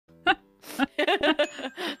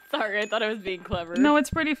Sorry, I thought I was being clever. No, it's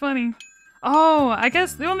pretty funny. Oh, I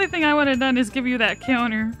guess the only thing I would have done is give you that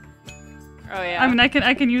counter. Oh yeah. I mean, I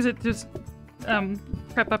can use it to just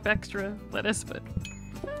prep up extra lettuce, but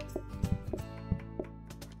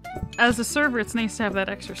as a server, it's nice to have that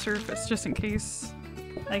extra surface just in case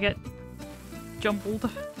I get jumbled.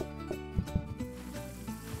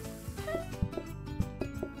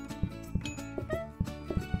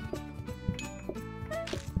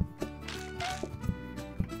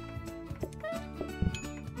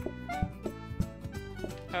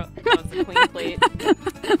 Oh, that was a clean plate.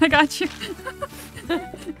 I got you.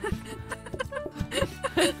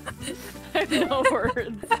 I have no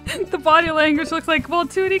words. The body language looks like, well,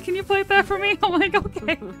 Tootie, can you plate that for me? I'm like,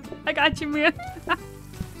 okay, I got you, man.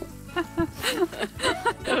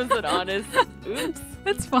 That was an honest oops.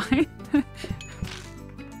 It's fine.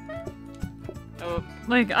 Oh.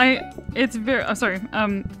 Like, it's very, oh, sorry,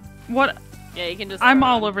 what? Yeah, you can just. I'm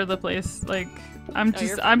all over the place. Like, I'm just,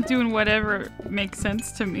 you're I'm doing whatever makes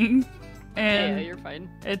sense to me. And yeah, you're fine.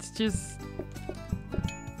 it's just,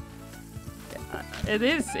 it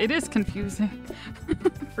is confusing.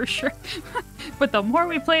 For sure. But the more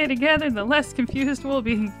we play it together, the less confused we'll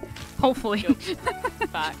be. Hopefully. Yep.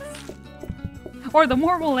 Facts. Or the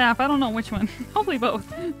more we'll laugh. I don't know which one. Hopefully both.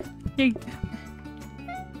 Yay.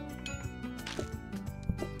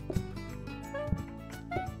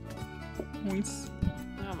 Nice.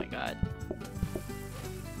 Oh my god.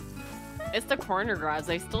 It's the corner grabs.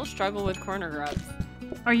 I still struggle with corner grabs.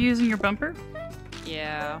 Are you using your bumper?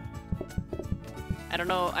 Yeah. I don't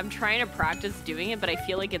know. I'm trying to practice doing it, but I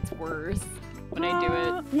feel like it's worse when I do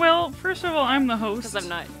it. Well, first of all, I'm the host. Because I'm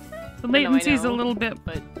not. The latency is a know, little bit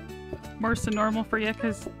but worse than normal for you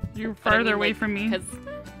because you're farther away from me. Because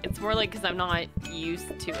it's more like because I'm not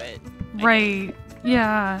used to it. Right.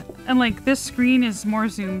 Yeah. And like this screen is more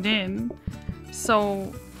zoomed in,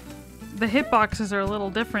 so the hitboxes are a little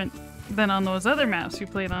different than on those other maps you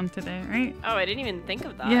played on today, right? Oh, I didn't even think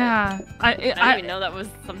of that. Yeah. I didn't even know that was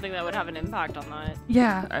something that would have an impact on that.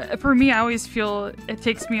 Yeah. For me, I always feel it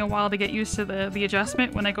takes me a while to get used to the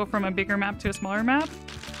adjustment when I go from a bigger map to a smaller map.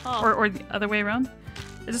 Oh. Or the other way around.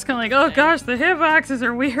 It's just kind of like, oh gosh, the hitboxes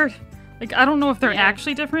are weird. Like, I don't know if they're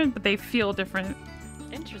actually different, but they feel different.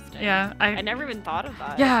 Interesting. Yeah. I never even thought of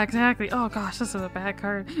that. Yeah, exactly. Oh gosh, this is a bad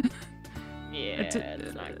card. Yeah,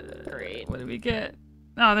 it's not great. What did we get?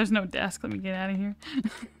 Oh, there's no desk. Let me get out of here.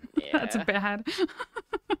 Yeah. That's bad.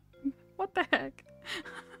 What the heck?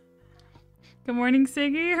 Good morning,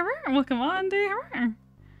 Siggy. Welcome on, dude.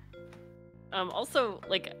 Also,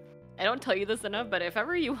 like, I don't tell you this enough, but if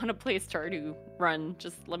ever you want to play Stardew run,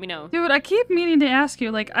 just let me know. Dude, I keep meaning to ask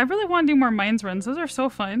you. Like, I really want to do more mines runs. Those are so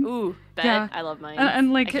fun. Ooh, bet. Yeah. I love mines.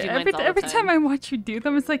 And like, every time I watch you do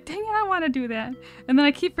them, it's like, dang it, I want to do that. And then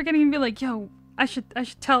I keep forgetting and be like, yo, I should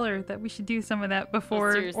tell her that we should do some of that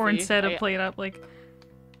before or instead of play it up. Like,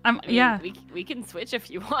 I mean, yeah. We can switch if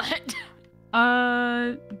you want.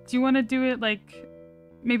 Do you want to do it like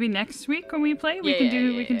maybe next week when we play? We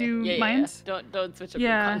can do mines. Yeah. Don't switch up your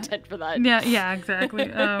content for that. Yeah, exactly.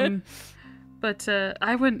 But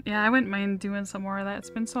I wouldn't mind doing some more of that. It's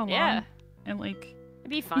been so long. Yeah. And like, it'd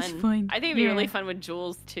be fun. It's fun. I think it'd be really fun with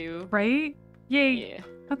Jules too. Right? Yay. Yeah.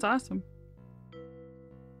 That's awesome.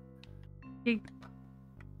 Yay.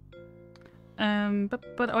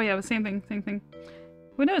 But oh yeah, the same thing.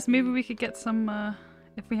 Who knows? Maybe we could get some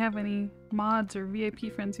if we have any mods or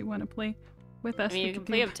VIP friends who want to play with us. I mean, you can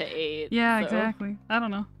play up to 8. Yeah, so. exactly. I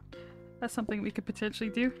don't know. That's something we could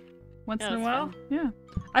potentially do once in a while. Fun. Yeah,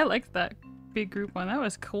 I liked that big group one. That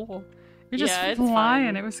was cool. You're just it's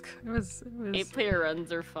flying. fun. It was. 8-player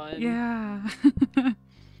runs are fun. Yeah.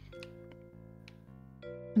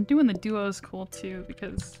 And doing the duo is cool too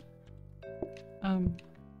because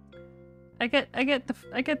I get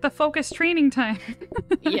the focus training time.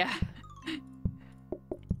 Yeah.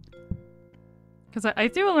 Because I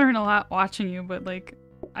do learn a lot watching you, but like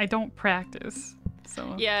I don't practice.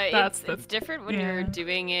 So yeah, it's different when you're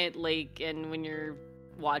doing it, like, and when you're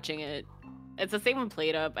watching it. It's the same with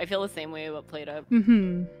Played Up. I feel the same way about Played Up.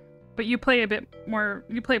 Mm-hmm. But you play a bit more.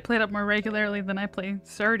 You play Played Up more regularly than I play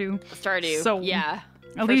Stardew. So yeah,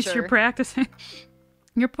 at least you're practicing.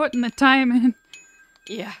 You're putting the time in.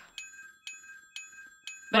 Yeah.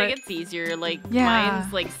 But it gets easier. Like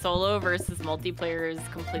mine's like solo versus multiplayer is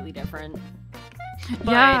completely different.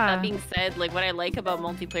 But that being said, like what I like about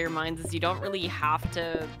multiplayer mines is you don't really have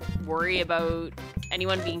to worry about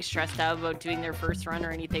anyone being stressed out about doing their first run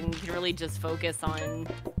or anything. You can really just focus on,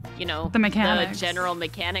 you know, the mechanics, the general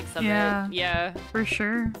mechanics of it. Yeah, for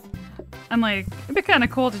sure. And like it'd be kind of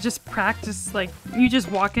cool to just practice, like you just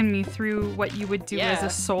walking me through what you would do as a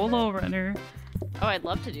solo runner. Oh, I'd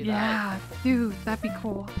love to do that. Yeah, dude, that'd be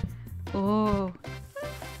cool. Oh.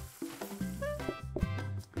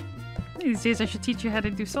 These days I should teach you how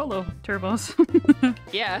to do solo turbos.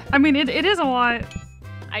 Yeah. I mean, it is a lot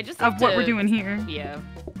of what we're doing here. Yeah.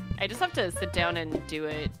 I just have to sit down and do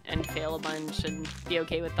it and fail a bunch and be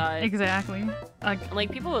okay with that. Exactly.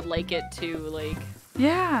 Like, people would like it too, like...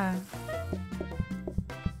 Yeah.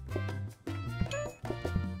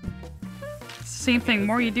 Same thing. The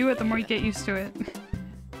more you do it, the more you get used to it.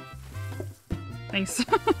 Thanks.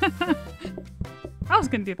 I was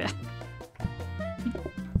gonna do that.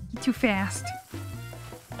 You're too fast.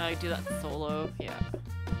 I do that solo, yeah.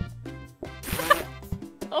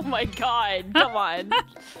 Oh my god, come on.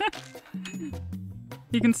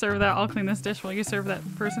 You can serve that. I'll clean this dish while you serve that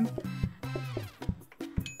person.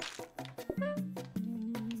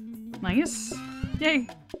 Nice. Yay.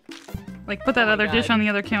 Like, put that other dish on the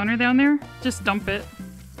other counter down there. Just dump it.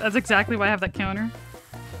 That's exactly why I have that counter.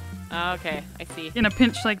 Oh, okay, I see. In a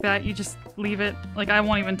pinch like that, you just leave it. Like, I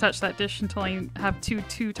won't even touch that dish until I have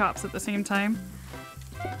two tops at the same time.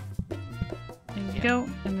 There you go.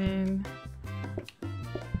 And then...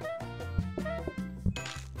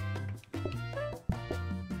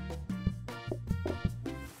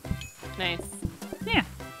 Nice. Yeah.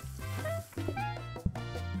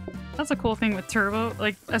 That's a cool thing with Turbo.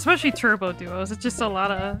 Like, especially Turbo duos. It's just a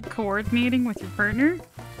lot of coordinating with your partner.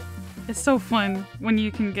 It's so fun when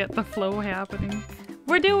you can get the flow happening.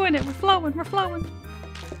 We're doing it! We're flowing! We're flowing!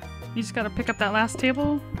 You just gotta pick up that last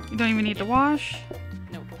table. You don't even need to wash.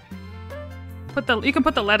 Nope. You can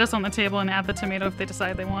put the lettuce on the table and add the tomato if they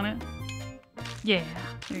decide they want it. Yeah,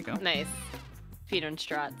 there you go. Nice. Feed on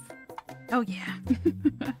strats. Oh yeah.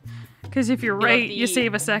 Because if you're right, you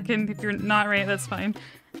save a second. If you're not right, that's fine.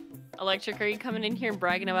 Electric, are you coming in here and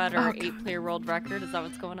bragging about our 8-player world record? Is that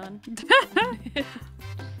what's going on?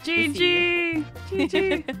 GG!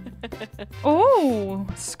 GG! Oh,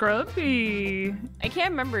 Scrubby! I can't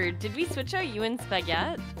remember. Did we switch out you and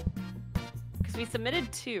Spaghetti? Because we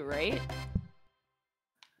submitted 2, right?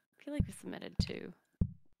 I feel like we submitted 2.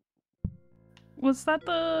 Was that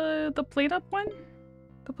the plate up one?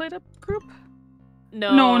 The plate up group?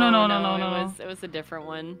 No, it was a different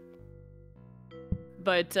one.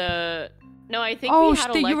 But no, I think we had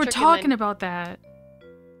Electric. You were talking about that.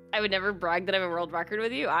 I would never brag that I have a world record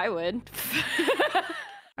with you. I would.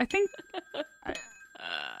 I think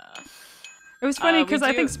it was funny because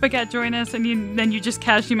I think Spaghetti joined us, and then you just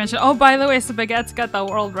casually mentioned, "Oh, by the way, Spaghetti's got the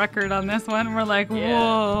world record on this one." And we're like,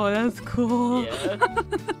 "Whoa, that's cool!" Yeah.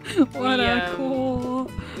 What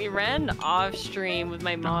cool. We ran off stream with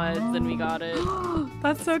my mods, and we got it.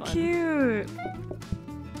 That's so cute.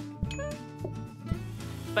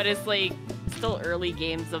 But it's like still early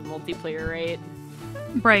games of multiplayer, right?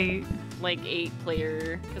 Right. Like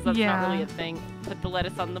 8-player, because that's not really a thing. Put the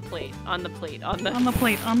lettuce on the plate. On the plate. On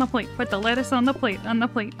the plate. Put the lettuce on the plate. On the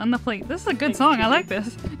plate. On the plate. This is a good song. I like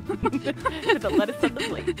this. Put the lettuce on the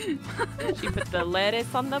plate. She put the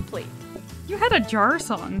lettuce on the plate. You had a jar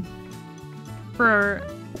song. For.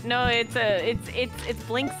 No, it's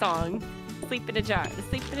Blink song. Sleep in a jar.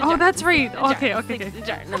 Sleep in a jar. Oh, that's right. Okay. Okay. In a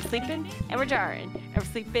jar. And I'm sleeping, and we're jarring. And we're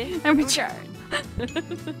sleeping, and we're jarring.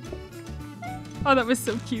 Oh, that was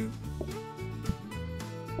so cute.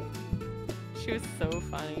 She was so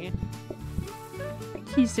funny.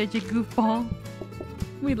 He's such a goofball.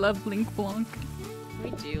 We love Blink Blanc. We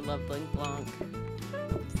do love Blink Blanc.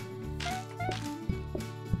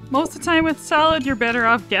 Most of the time with salad, you're better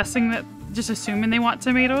off guessing that, just assuming they want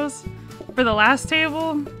tomatoes. For the last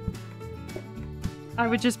table, I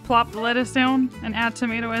would just plop the lettuce down and add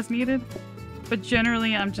tomato as needed. But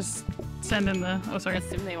generally, I'm just sending the... Oh, sorry.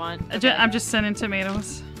 Assume they want... Okay. I'm just sending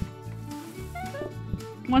tomatoes.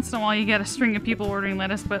 Once in a while, you get a string of people ordering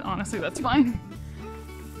lettuce, but honestly, that's fine.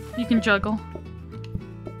 You can juggle.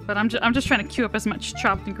 But I'm just trying to queue up as much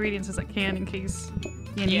chopped ingredients as I can in case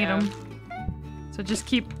you need them. So just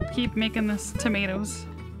keep making this tomatoes.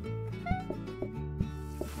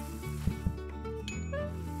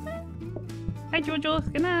 Hi, Jojo.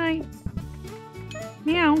 Good night.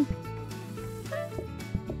 Meow.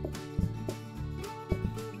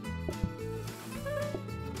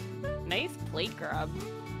 Nice plate grab.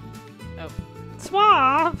 Oh.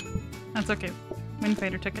 Suave! That's okay.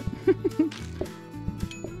 Windfighter took it.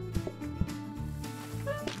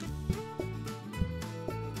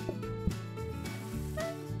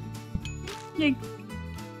 Yay.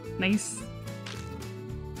 Nice.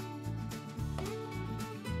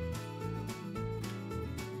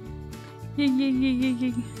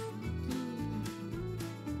 Yay.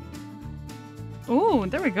 Oh,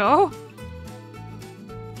 there we go.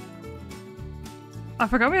 I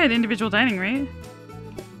forgot we had individual dining, right?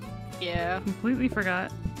 Yeah. Completely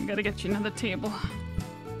forgot. We gotta get you another table.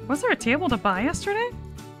 Was there a table to buy yesterday?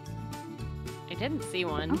 I didn't see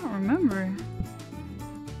one. I don't remember.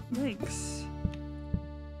 Yikes.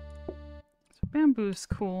 So bamboo's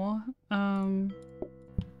cool. I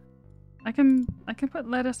can put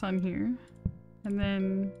lettuce on here. And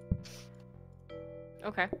then...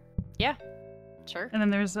 Okay. Yeah. Sure. And then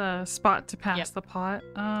there's a spot to pass the pot.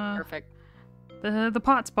 Perfect. The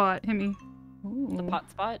pot spot, hit me. Ooh. The pot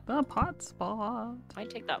spot? The pot spot. Might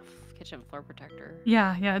take that kitchen floor protector.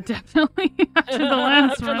 Yeah, definitely. After the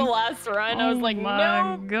last After run. the last run, I was like,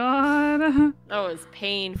 my no. God. That was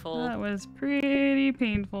painful. That was pretty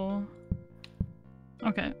painful.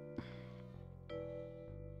 Okay.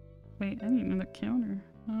 Wait, I need another counter.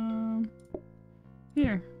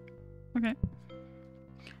 Here. Okay.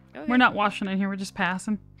 We're not washing in here, we're just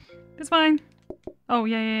passing. It's fine. Oh,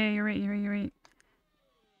 yeah, you're right.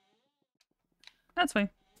 That's fine.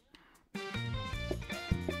 Do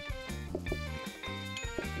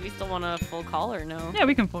we still want a full call or no? Yeah,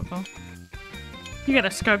 we can full call. You got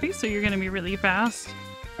a scrubby, so you're gonna be really fast.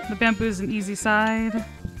 The bamboo's an easy side.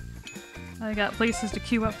 I got places to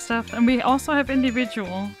queue up stuff. And we also have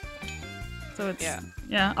individual. So it's...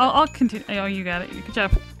 Yeah, I'll continue. Oh, you got it. Good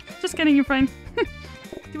job. Just kidding, you're fine.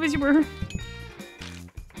 Do as you were.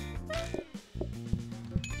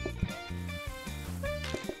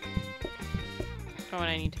 Oh, and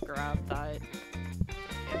I need to grab that.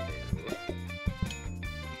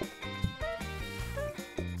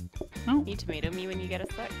 Oh. Need tomato me when you get a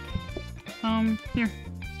sec. Here.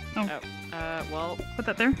 Oh. Well. Put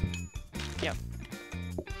that there. Yep.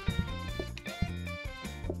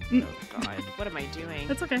 Mm. Oh God, what am I doing?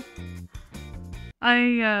 It's okay.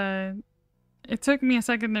 It took me a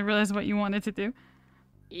second to realize what you wanted to do.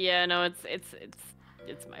 Yeah, no, it's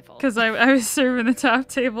my fault. Because I was serving the top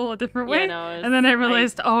table a different way, and then I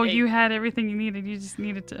realized, you had everything you needed. You just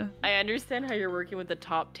needed to... I understand how you're working with the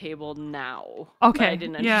top table now. Okay, but I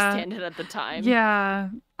didn't understand it at the time. Yeah,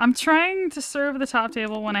 I'm trying to serve the top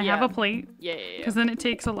table when I have a plate. Yeah. Because then it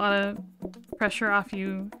takes a lot of pressure off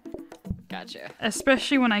you. Gotcha.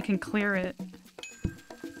 Especially when I can clear it.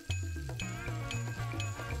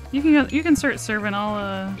 You can start serving all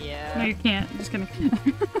Yeah. No, you can't. I'm just gonna...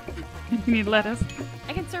 You need lettuce.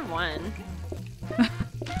 I can serve one.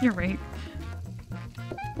 You're right.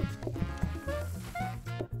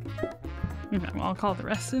 Okay, well, I'll call the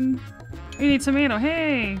rest in. We need tomato.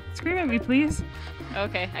 Hey! Scream at me, please.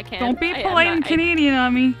 Okay, I can. Don't be polite and Canadian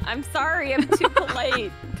on me. I'm sorry, I'm too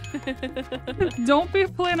polite. Don't be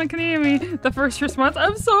polite and Canadian on me. The first response,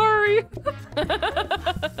 I'm sorry!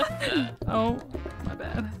 Oh, my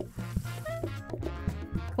bad.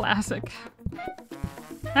 Classic.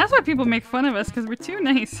 That's why people make fun of us, because we're too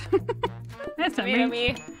nice. That's Tomato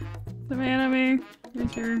me. Tomato me.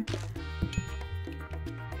 Here's your...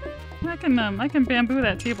 I can bamboo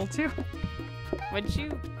that table too. What'd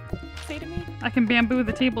you say to me? I can bamboo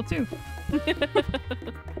the table too.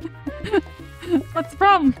 What's the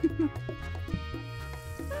problem?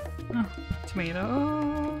 Oh,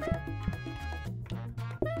 tomato.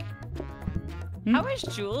 How is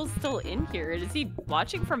Jules still in here? Is he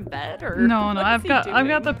watching from bed or? No, I've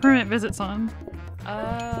got the permit visits on.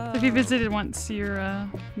 So if you visited once, you're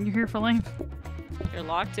here for life. You're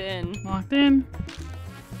locked in. Locked in.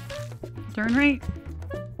 Turn right.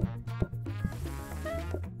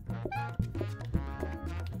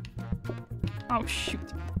 Oh shoot.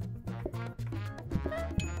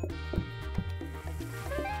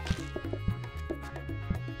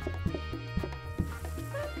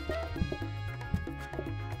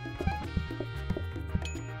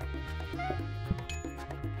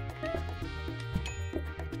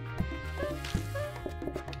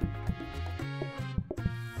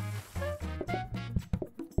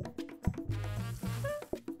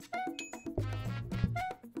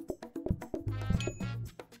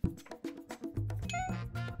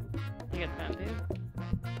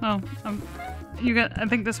 Oh, you got. I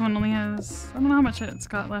think this one only has. I don't know how much it's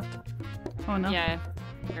got left. Oh no. Yeah,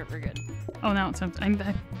 we're good. Oh, now it's empty.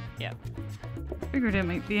 Yeah. Figured it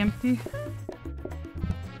might be empty.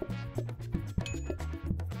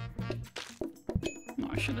 Oh,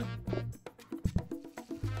 I should have.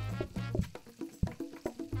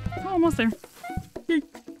 Oh, almost there.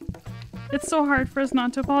 It's so hard for us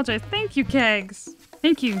not to apologize. Thank you, Kegs.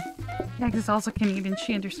 Thank you. Kegs is also Canadian.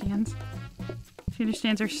 She understands. She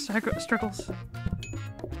understands our struggles.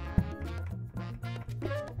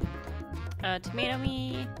 Tomato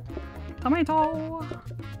me. Tomato.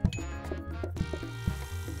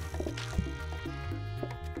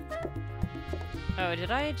 Oh,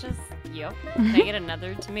 did I just Yep. Can I get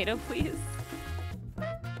another tomato, please?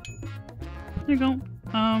 Here you go.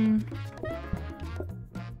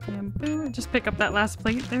 Bamboo. Just pick up that last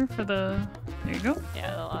plate there for the... There you go.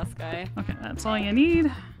 Yeah, the last guy. Okay, that's all you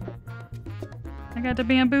need. I got the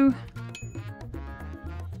bamboo.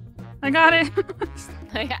 I got it.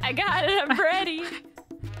 I got it. I'm ready.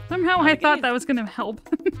 Somehow I thought that was gonna help.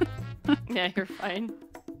 Yeah, you're fine.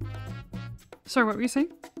 Sorry, what were you saying?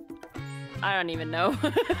 I don't even know.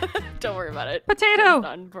 Don't worry about it. Potato! It's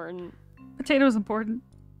not important. Potato's important.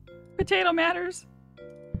 Potato matters.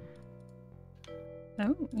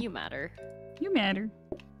 Oh. You matter. You matter.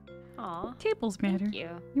 Aw. Tables matter. Thank you.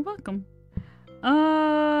 You're welcome. I'm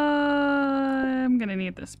gonna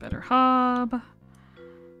need this better hob.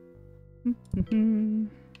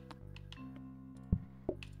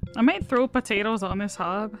 I might throw potatoes on this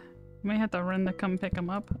hob. I might have to run to come pick them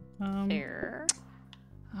up. There.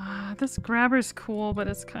 This grabber's cool, but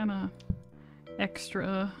it's kind of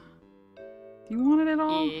extra. Do you want it at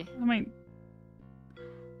all? Yeah. I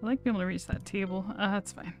like being able to reach that table.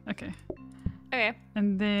 That's fine. Okay. Okay.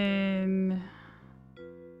 And then...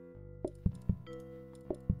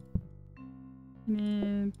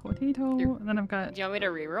 potato. And then I've got... Do you want me to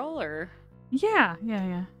reroll or? Yeah.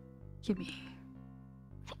 Gimme.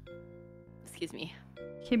 Excuse me.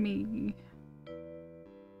 Gimme.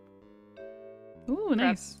 Ooh,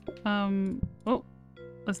 nice. Oh,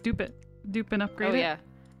 let's dupe it. Dupe and upgrade it. Oh yeah.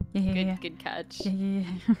 Yeah. Good catch. Yeah.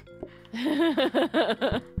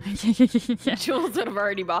 Jules would have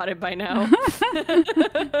already bought it by now.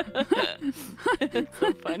 It's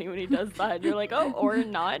so funny when he does that. You're like, oh, or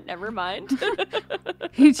not. Never mind.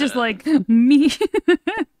 He's just like, me.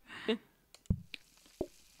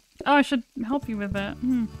 Oh, I should help you with that.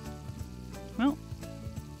 Well,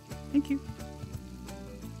 thank you.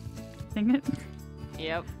 Dang it.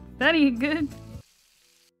 Yep. That ain't good.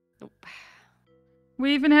 Nope.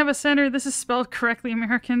 We even have a center. This is spelled correctly,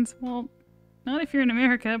 Americans. Well, not if you're in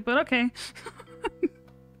America, but okay.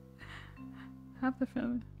 Have the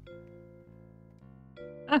phone.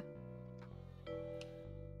 Ah.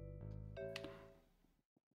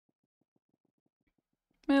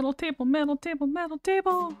 Metal table, metal table, metal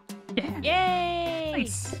table. Yeah. Yay!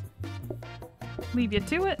 Nice. Leave you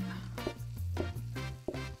to it.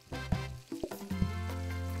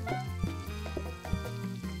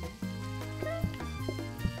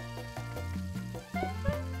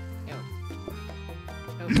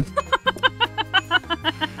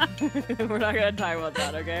 We're not gonna talk about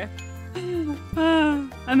that, okay?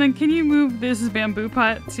 And then can you move this bamboo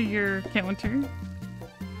pot to your counter?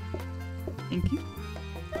 Thank you.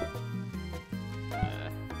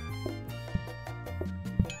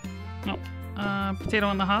 Potato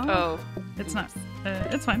on the hob? Oh. It's not.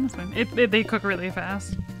 It's fine, it's fine. They cook really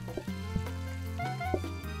fast.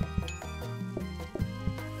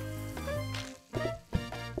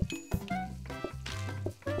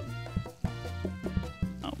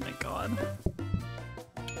 Oh my god.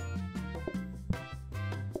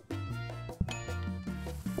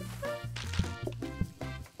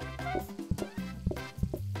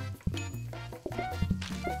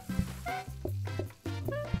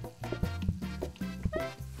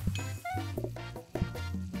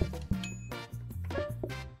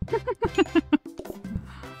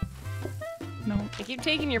 No. I keep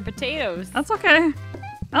taking your potatoes. That's okay.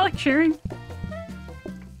 I like sharing. Is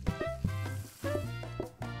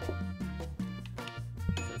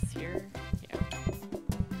this here? Yeah.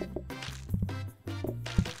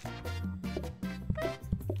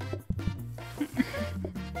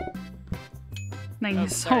 Nice. Oh,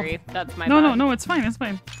 sorry. That's my No, bad. no, it's fine, it's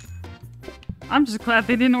fine. I'm just glad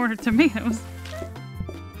they didn't order tomatoes.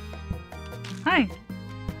 Hi.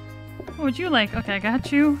 What would you like? Okay, I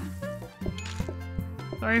got you.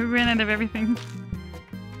 Sorry, we ran out of everything.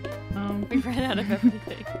 We ran out of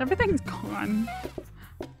everything. Everything's gone.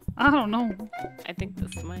 I don't know. I think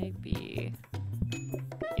this might be...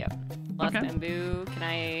 Yep. Last Okay. bamboo. Can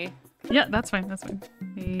I... Yeah, that's fine, that's fine.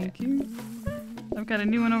 Thank you. I've got a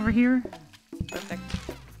new one over here. Perfect.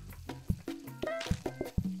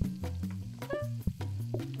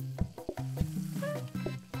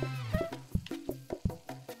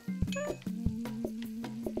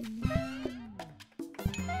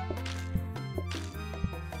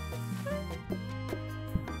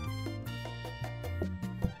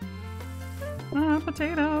 Ah,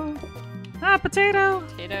 potato. Ah, potato.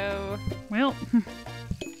 Potato. Well,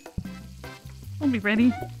 I'll be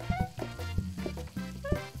ready.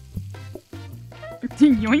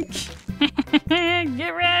 Yoink.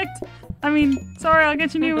 Get wrecked. I mean, sorry, I'll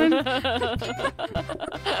get you a new one.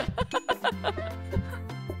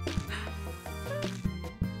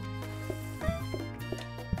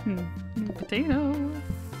 New potato.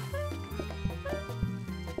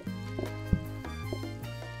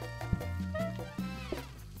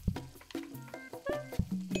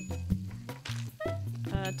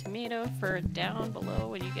 Tomato for down below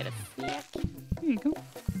when you get a snack. There you go.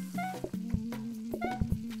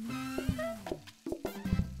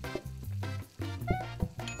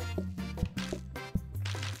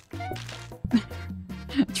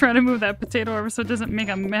 Try to move that potato over so it doesn't make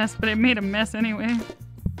a mess, but it made a mess anyway.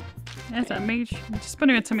 That's that mage. Just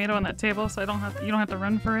putting a tomato on that table so you don't have to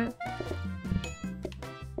run for it.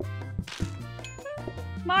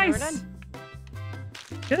 Nice. We're done.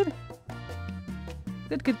 Good.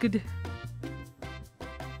 Good.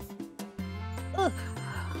 Ugh.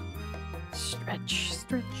 Stretch.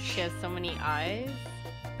 She has so many eyes.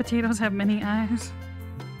 Potatoes have many eyes.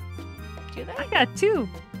 Do they? I got 2.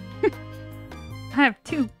 I have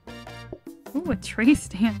 2. Ooh, a tray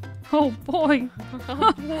stand. Oh boy.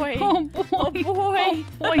 Oh boy. Oh boy. Oh boy. Oh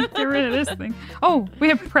boy. Get rid of this thing. Oh, we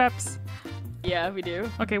have preps. Yeah, we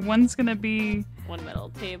do. Okay, one's gonna be... One metal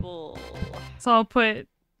table. So I'll put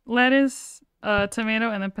lettuce,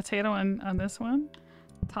 tomato, and then potato on this one.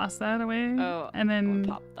 Toss that away. Oh, and then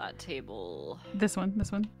pop that table. This one,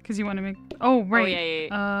 because you want to make... Oh, right.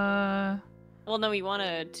 Oh, yeah. Well, no, we want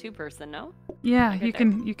a 2-person, no? Yeah, you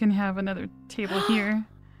can have another table here.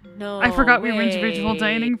 No, I forgot we were individual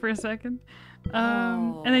dining for a second.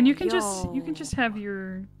 And then you can just have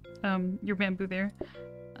your bamboo there.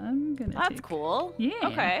 I'm gonna. That's cool. Yeah.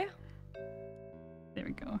 Okay. There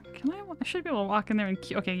we go. Can I should be able to walk in there and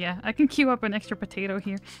queue. Okay, yeah, I can queue up an extra potato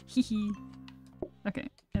here. Hee. Okay,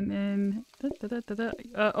 and then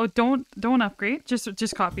oh, don't upgrade.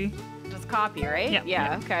 Just copy. Just copy, right?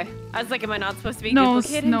 Yeah. Okay. I was like, am I not supposed to be no,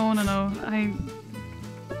 duplicated? No.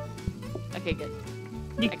 Okay, good.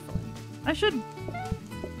 Yeah. Excellent. I should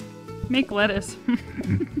make lettuce.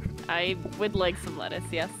 I would like some lettuce,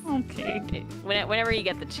 yes. Okay. Whenever you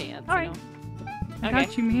get the chance. All right. You know? I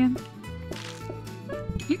got you, man.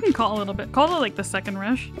 You can call a little bit. Call it like the second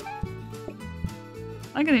rush.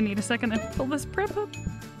 I'm gonna need a second to pull this prep up.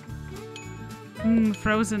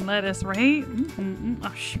 Frozen lettuce, right?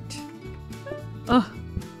 Oh, shoot. Ugh.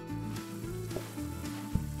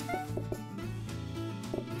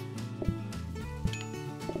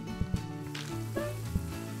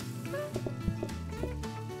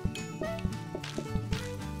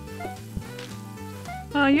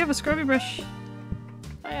 Oh, you have a scrubby brush.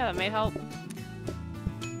 Oh yeah, that may help.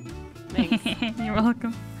 Thanks. You're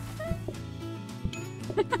welcome.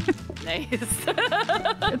 Nice.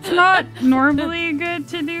 It's not normally good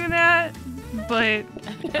to do that, but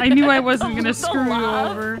I knew I wasn't gonna screw you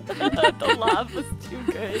over. The laugh was too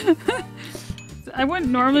good. I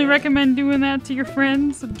wouldn't normally recommend doing that to your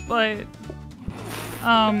friends, but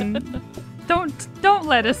don't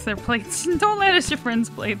let us their plates. Don't let us your friends'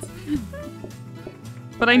 plates.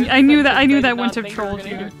 But I knew that wouldn't have trolled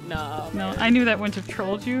you. No, I knew that wouldn't have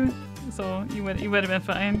trolled you, so you would have been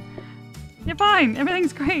fine. You're fine.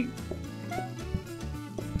 Everything's great.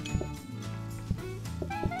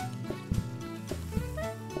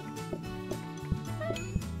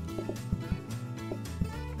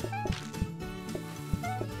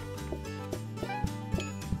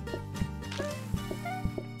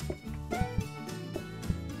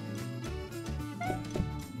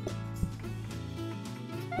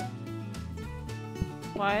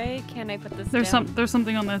 Why can't I put this There's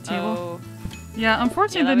something on that table. Oh. Yeah,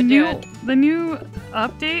 unfortunately the new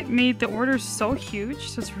update made the orders so huge,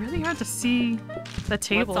 so it's really hard to see the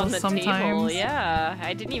tables What's on the sometimes. table? Yeah,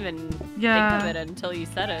 I didn't even think of it until you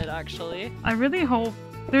said it. Actually, I really hope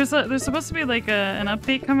there's supposed to be like an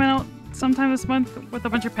update coming out sometime this month with a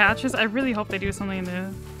bunch of patches. I really hope they do something to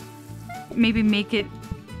maybe make it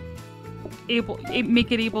able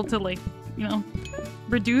to, like, you know,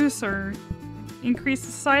 reduce or increase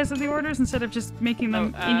the size of the orders instead of just making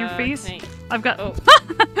them in your face. I've got. Oh,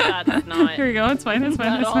 that's not. Here we go. It's fine. It's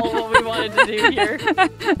fine. That's all what we wanted to do here.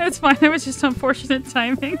 It's fine. It was just unfortunate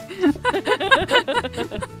timing.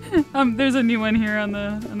 There's a new one here on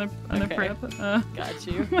the prep. Got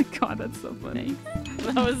you. Oh my god, that's so funny.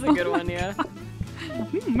 That was a good one, yeah.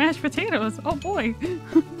 Mashed potatoes. Oh boy.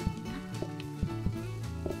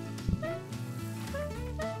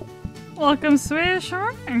 Welcome, Swish.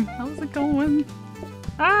 How's it going?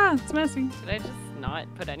 Ah, it's messy. Did I just not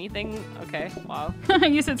put anything? Okay, wow.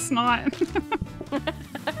 You said snot. Oh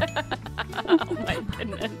my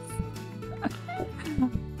goodness.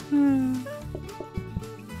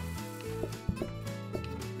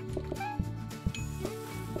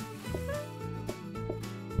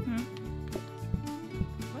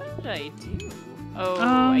 What did I do? Oh,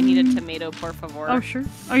 I might need a tomato, por favor. Oh, sure.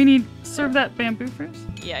 Oh, you need serve that bamboo first?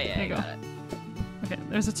 Yeah, I got it. Okay,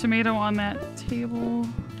 there's a tomato on that table.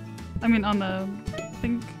 I mean, on the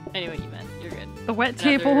thing. I knew what you meant. You're good. The wet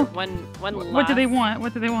table. One What do they want?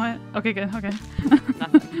 What do they want? Okay, good. Okay.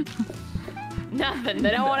 Nothing. Nothing.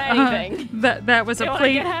 They don't want anything. That was a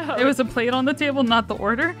plate. It was a plate on the table, not the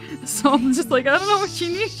order. So I'm just like, I don't know what you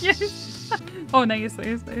need yet. Oh, nice.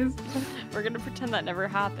 We're gonna pretend that never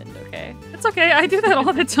happened, okay? It's okay. I do that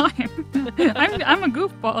all the time. I'm a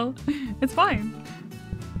goofball. It's fine.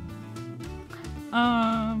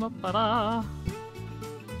 Ba-ba-da.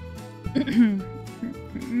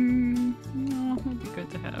 Would be good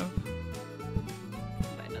to have.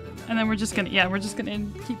 And then we're just gonna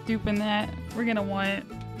keep duping that. We're gonna want,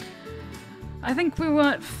 I think we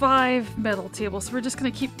want 5 metal tables, so we're just gonna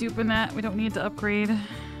keep duping that. We don't need to upgrade.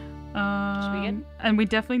 Should we get? And we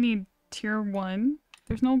definitely need tier 1.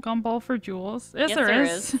 There's no gumball for jewels. Yes, there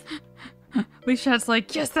is. Lichat's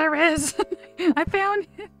like, yes, there is. I found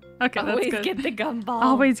it. Okay, always that's good. Get the gumball.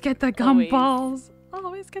 Always get the gumballs.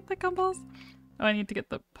 Always get the gumballs. Oh, I need to get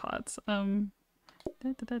the pots.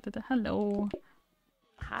 Hello.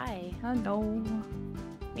 Hi. Hello.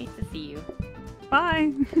 Nice to see you.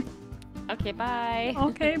 Bye. Okay, bye.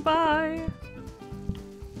 Okay, bye.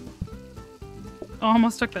 Oh,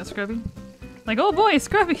 almost took that Scrubby. Like, oh boy,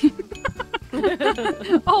 Scrubby.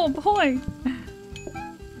 Oh boy.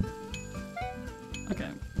 Okay.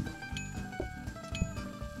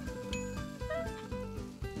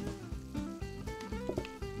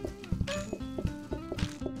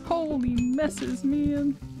 Holy messes,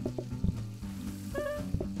 man.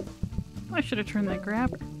 I should have turned that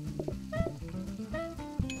grabber.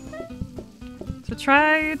 So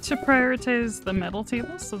try to prioritize the metal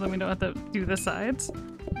tables so that we don't have to do the sides.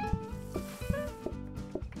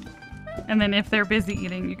 And then if they're busy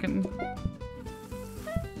eating, you can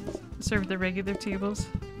serve the regular tables.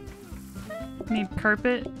 Need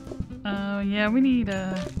carpet. Yeah, we need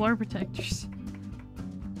floor protectors.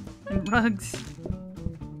 And rugs.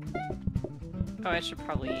 Oh, I should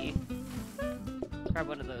probably grab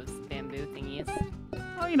one of those bamboo thingies.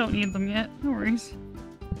 Oh, you don't need them yet. No worries.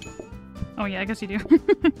 Oh yeah, I guess you do.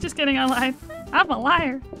 Just kidding, I lied. I'm a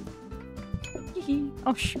liar.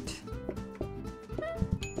 Oh shoot.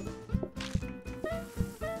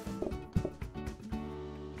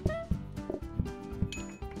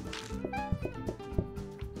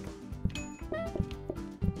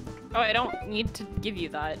 Oh, I don't need to give you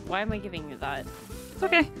that. Why am I giving you that? It's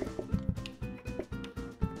okay.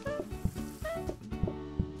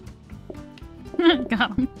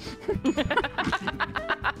 Got him.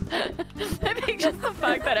 I think just the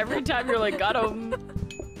fact that every time you're like, got him.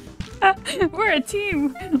 We're a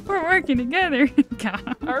team. We're working together. Got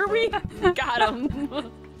him. Are we? Got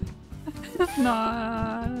him.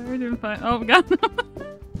 Nah, we're doing fine. Oh, got him.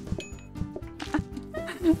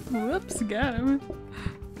 Whoops, got him.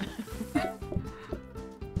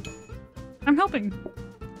 I'm helping.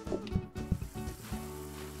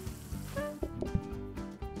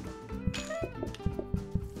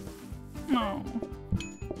 No.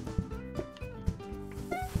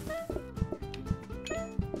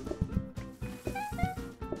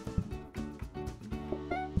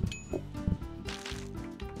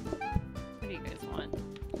 What do you guys want?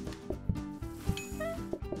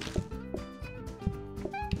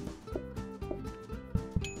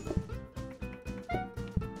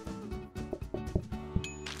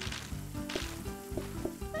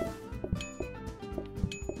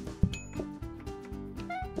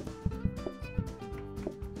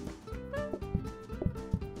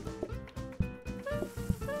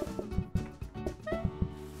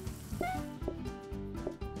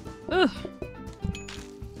 Ugh.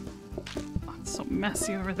 Oh, it's so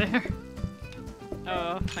messy over there.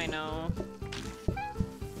 Oh, I know.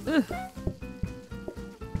 Ugh.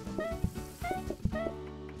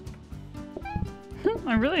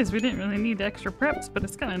 I realized we didn't really need extra preps, but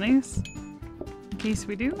it's kind of nice. In case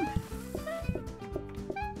we do.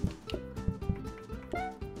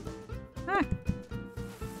 Ah.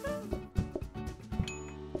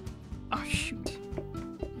 Oh, shoot.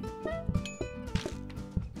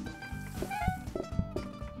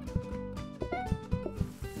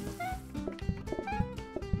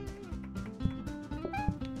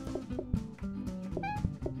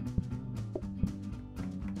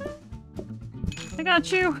 I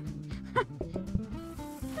got you.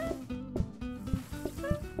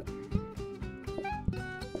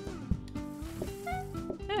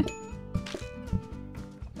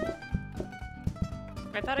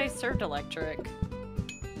 I thought I served electric.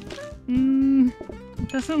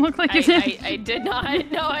 Doesn't look like you did. I did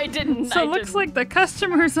not. No, I didn't. So it looks like the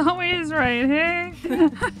customer's always right, hey?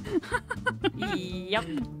 Yep.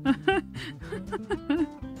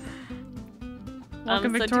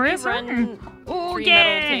 Welcome, so Victoria. did we run three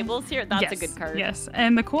metal tables here? That's a good card. Yes,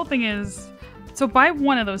 and the cool thing is, so buy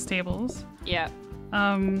one of those tables. Yeah.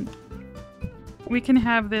 We can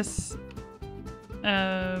have this.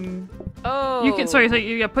 Oh. You can. Sorry. So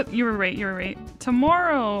you were right. You were right.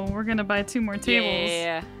 Tomorrow we're gonna buy 2 more tables.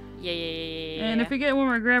 Yeah. And if we get one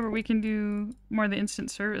more grabber, we can do more of the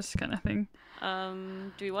instant service kind of thing.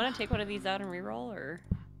 Do we want to take one of these out and reroll, or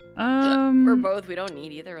both? We don't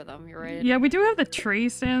need either of them. You're right. Yeah, we do have the tray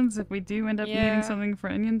stands if we do end up needing something for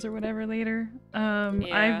onions or whatever later.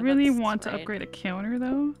 I really want to upgrade a counter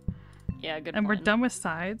though. Yeah, good. And we're done with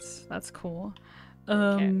sides. That's cool.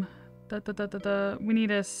 We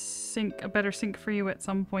need a better sink for you at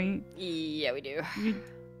some point. Yeah, we do.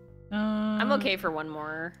 I'm okay for one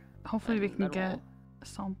more. Hopefully we can get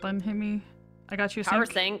something. Hit me. I got you a power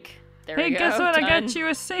sink. sink. There we go. Hey, guess what? Done. I got you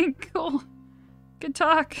a sink. Cool. Good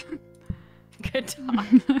talk. Good talk.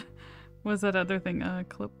 Was that other thing?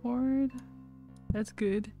 Clipboard. That's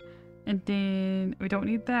good. And then we don't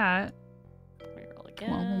need that. Reroll again.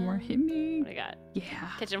 Come on, one more. Hit me. What do I got?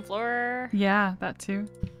 Yeah. Kitchen floor. Yeah, that too.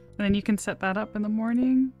 And then you can set that up in the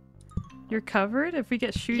morning. You're covered. If we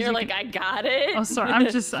get shoes, You're like, I got it. Oh, sorry. I'm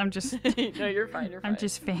just. No, you're fine. You're fine. I'm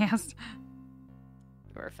just fast.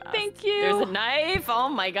 You're fast. Thank you. There's a knife. Oh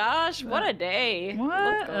my gosh. What a day.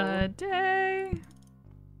 What a day.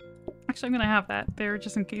 Actually, I'm gonna have that there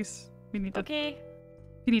just in case we need to. Okay.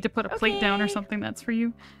 If you need to put a plate down or something, that's for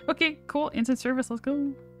you. Okay, cool. Instant service. Let's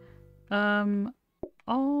go. I'll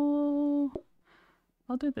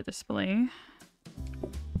do the display.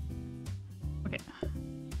 Okay.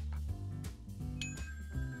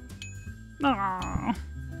 Oh.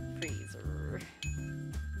 Freezer.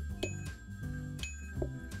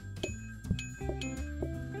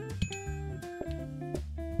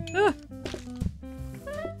 Ugh.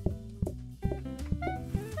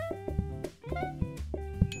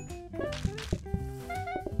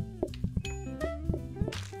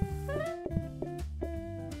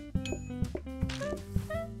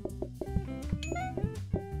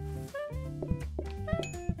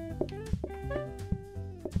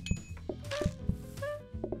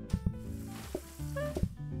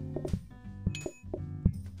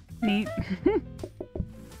 Neat.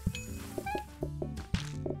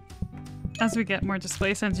 As we get more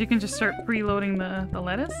display stands, you can just start preloading the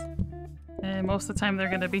lettuce. And most of the time they're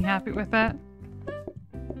going to be happy with that.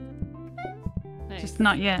 Nice. Just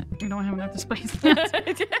not yet. We don't have enough display stands.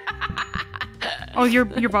 Oh, your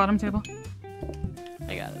bottom table.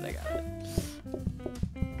 I got it.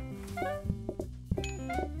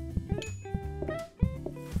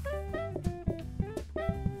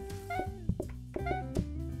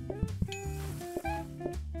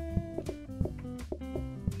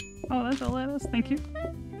 Oh, that's a lettuce. Thank you.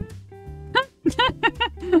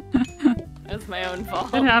 That's my own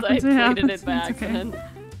fault. It happens. I It plated happens. it by It's okay. accident.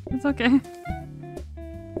 It's okay.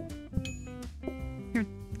 Here,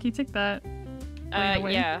 can you take that?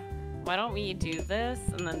 Away? Yeah. Why don't we do this?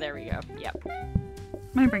 And then there we go. Yep.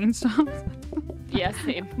 My brain stopped. Yeah,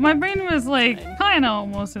 same. My brain was like kind of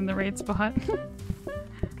almost in the right spot.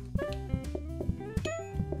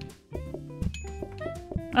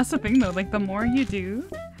 That's the thing though, like the more you do,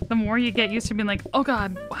 the more you get used to being like, oh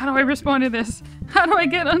god, how do I respond to this? How do I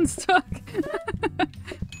get unstuck?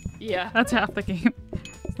 Yeah. That's half the game.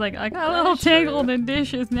 It's like, I got a little tangled in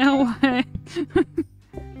dishes, now what?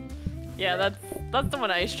 Yeah, that's the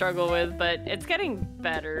one I struggle with, but it's getting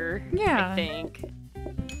better. Yeah. I think.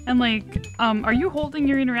 And like, are you holding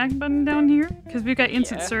your interact button down here? Because we've got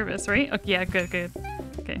instant service, right? Okay, yeah, good.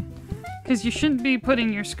 Okay. Because you shouldn't be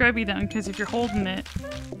putting your scrubby down, because if you're holding it,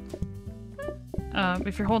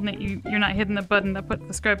 you're not hitting the button that puts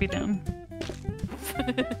the scrubby down.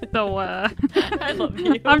 So, I love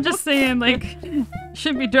you. I'm just saying, like, you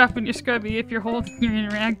shouldn't be dropping your scrubby if you're holding your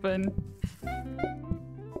interact button.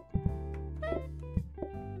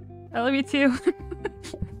 I love you too.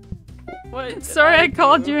 What? Sorry I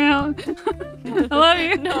called you out. I love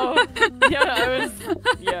you. No. Yeah,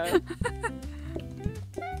 yeah.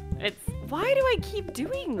 Why do I keep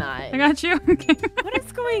doing that? I got you. Okay. What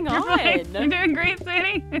is going You're on? fine. You're doing great,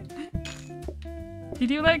 Sadie. Did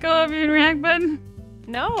you let go of your interact button?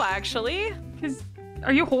 No, actually.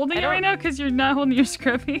 Are you holding it right now? Because you're not holding your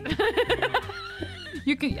scrubby.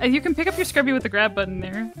 You can pick up your scrubby with the grab button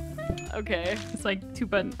there. Okay. It's like 2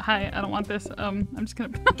 button. Hi, I don't want this. I'm just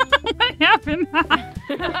gonna. What happened?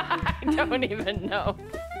 I don't even know.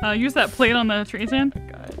 Use that plate on the tray stand. Oh,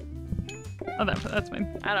 God. Oh, that's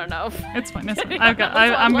fine. I don't know. It's fine. It's fine. I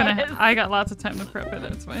got lots of time to prep it.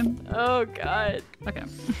 It's fine. Oh God. Okay.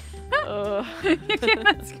 Oh.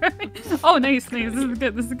 That's great. Oh, nice. This is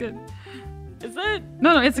good. This is good. Is it?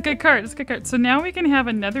 No, it's a good card. It's a good card. So now we can have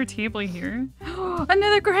another table here.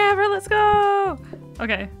 Another grabber. Let's go.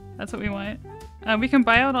 Okay, that's what we want. We can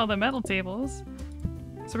buy out all the metal tables.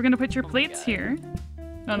 So we're gonna put your plates here.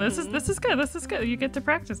 No, this is good. This is good. You get to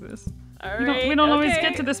practice this. We don't always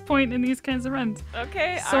get to this point in these kinds of runs.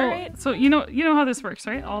 Okay. So, all right. So you know how this works,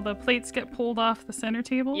 right? All the plates get pulled off the center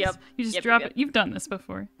tables. Yep. You just drop it. You've done this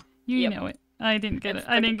before. You know it. I didn't get it.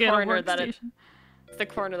 I didn't get a workstation. It's the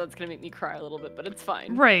corner that's gonna make me cry a little bit, but it's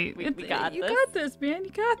fine. Right. We got this. You got this, man.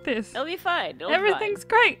 You got this. It'll be fine. Everything's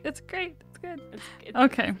great. It's great. It's good.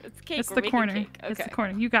 Okay. It's cake. It's the corner. Cake. Okay. It's the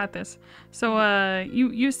corner. You got this. So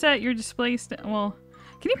you set your display. Well,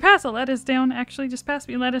 can you pass a lettuce down? Actually, just pass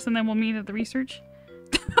me lettuce, and then we'll meet at the research.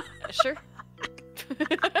 Sure.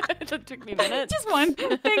 That took me a minute. Just one.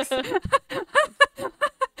 Thanks.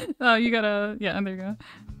 Oh, you gotta. Yeah, there you go.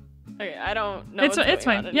 Okay, I don't know. It's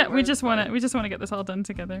fine. Yeah, we just wanna get this all done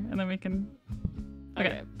together, and then we can.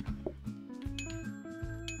 Okay.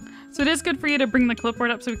 So it is good for you to bring the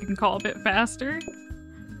clipboard up so we can call a bit faster.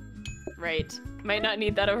 Right. Might not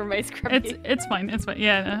need that over my scrubby. It's fine. It's fine.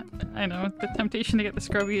 Yeah, I know. The temptation to get the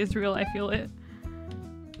scrubby is real. I feel it.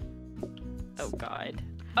 Oh God.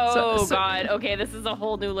 Oh God. Okay, this is a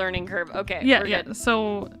whole new learning curve. Okay. Yeah, yeah.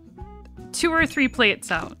 So 2 or 3 plates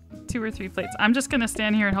out. 2 or 3 plates. I'm just gonna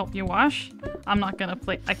stand here and help you wash. I'm not gonna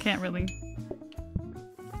plate. I can't really.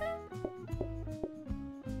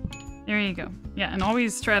 There you go. Yeah, and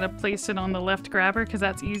always try to place it on the left grabber because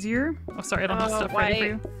that's easier. Oh, sorry, I don't have stuff ready for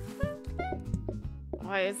you.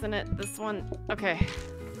 Why isn't it this one? Okay.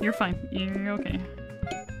 You're fine. You're okay.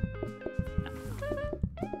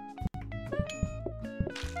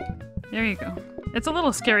 There you go. It's a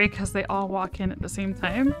little scary because they all walk in at the same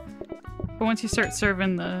time. But once you start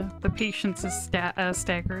serving, the patience is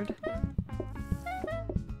staggered.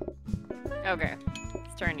 Okay.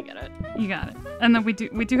 Starting to get it. You got it. And then we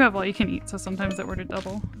do have all you can eat, so sometimes I order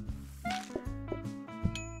double.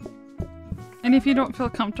 And if you don't feel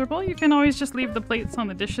comfortable, you can always just leave the plates on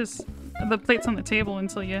the plates on the table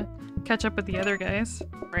until you catch up with the other guys.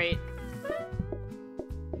 Right.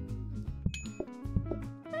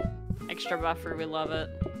 Extra buffer, we love it.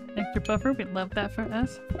 Extra buffer, we love that for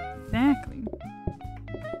us. Exactly.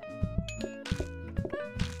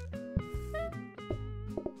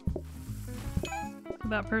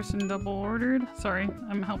 That person double ordered. Sorry,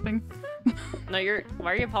 I'm helping. No,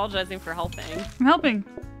 why are you apologizing for helping? I'm helping.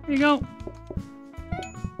 Here you go.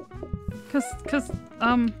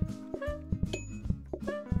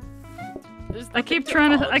 I keep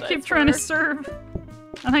trying to serve,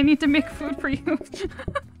 and I need to make food for you.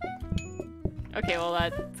 Okay, well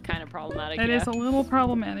that's kind of problematic. It is a little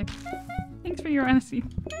problematic. Thanks for your honesty.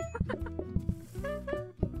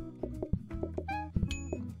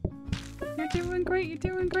 You're doing great. You're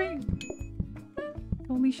doing great.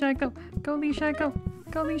 Go, Lisha, go. Go, Lisha, go.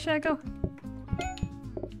 Go, Lisha, go.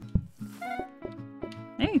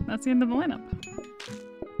 Hey, that's the end of the lineup.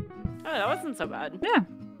 Oh, that wasn't so bad. Yeah,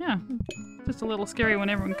 yeah. Just a little scary when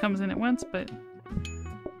everyone comes in at once, but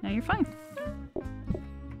now you're fine.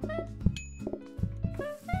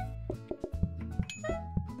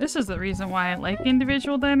 This is the reason why I like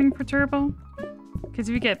individual dining for Turbo. Because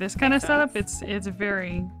if you get this kind of setup, it's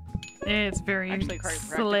very actually quite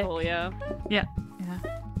slick. practical, yeah. Yeah, yeah.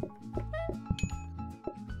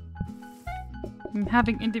 And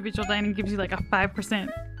having individual dining gives you like a 5%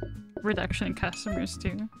 reduction in customers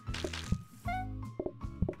too.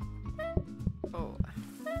 Oh.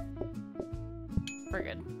 We're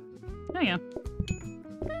good. Oh yeah.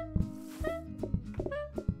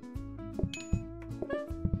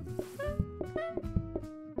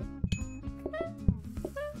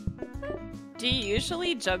 Do you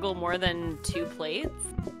usually juggle more than 2 plates?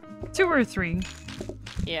 2 or 3.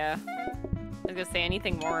 Yeah. I was gonna say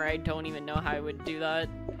anything more, I don't even know how I would do that.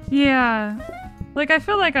 Yeah. Like, I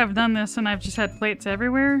feel like I've done this and I've just had plates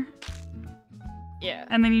everywhere. Yeah.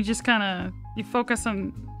 And then you just kind of, you focus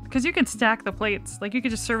on, because you can stack the plates. Like, you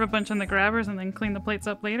could just serve a bunch on the grabbers and then clean the plates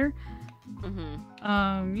up later.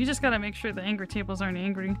 Mm-hmm. You just gotta make sure the angry tables aren't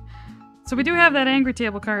angry. So we do have that angry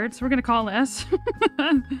table card, so we're gonna call S.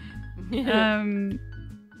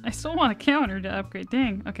 I still want a counter to upgrade.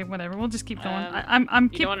 Dang. Okay, whatever. We'll just keep going. You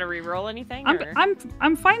don't want to re-roll anything?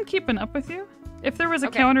 I'm fine keeping up with you. If there was a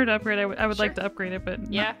counter to upgrade, I would like to upgrade it,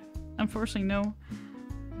 but yeah, unfortunately, no.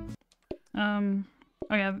 Oh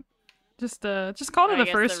yeah, just call to the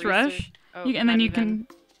first rush, and then you can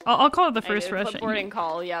I'll call it the first rush. Clipboarding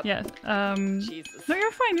call, yep. Yeah. Jesus. No,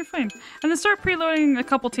 you're fine. You're fine. And then start preloading a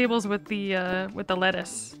couple tables with the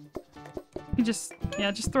lettuce. You just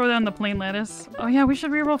throw down the plain lettuce. Oh yeah, we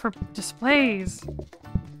should reroll for displays.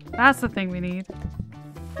 That's the thing we need.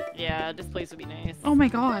 Yeah, displays would be nice. Oh my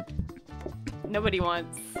god. Nobody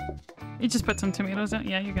wants. You just put some tomatoes in.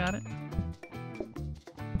 Yeah, you got it.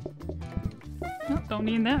 Nope, don't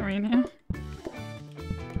need that right now.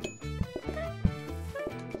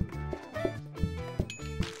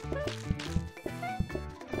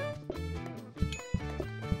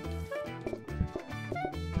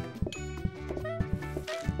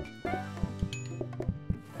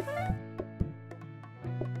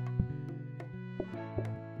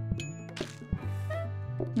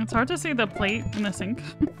 It's hard to see the plate in the sink.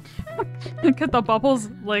 Because the bubbles,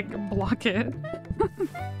 like, block it.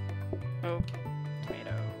 Oh,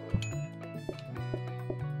 tomato.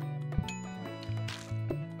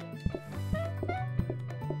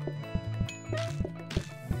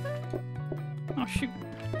 Oh, shoot.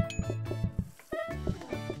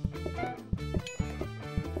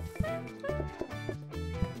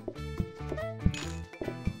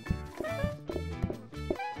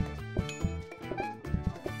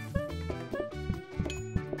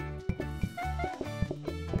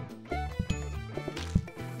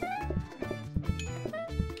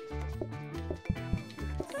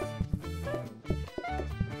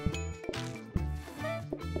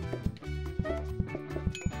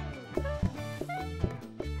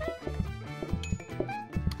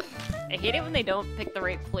 I hate it when they don't pick the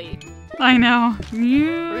right plate. I know.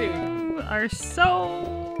 You Rude. are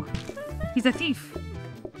so... He's a thief.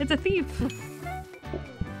 It's a thief.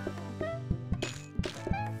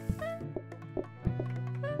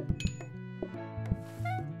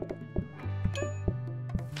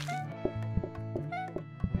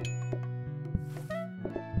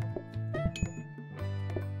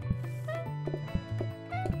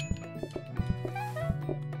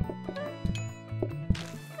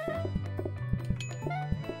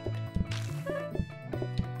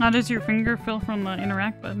 How does your finger feel from the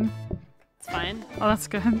interact button? It's fine. Oh, that's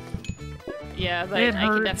good. Yeah, but It I can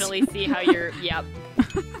hurts. definitely see how you're. Yep.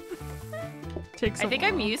 Takes a I think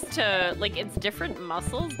while. I'm used to, like, it's different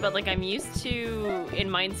muscles, but, like, I'm used to, in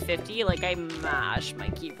mine's 50, like, I mash my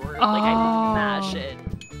keyboard. Like, I mash it.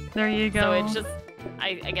 There you go. So it's just,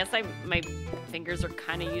 I guess my fingers are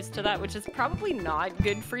kind of used to that, which is probably not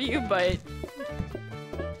good for you, but.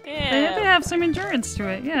 They have to Yeah. have some endurance to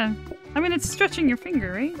it, yeah. I mean, it's stretching your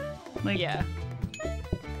finger, right? Like, Yeah.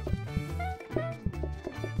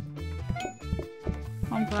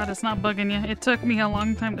 I'm glad it's not bugging you. It took me a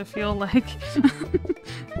long time to feel like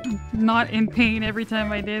not in pain every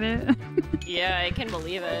time I did it. Yeah, I can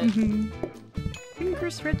believe it. Mhm. Finger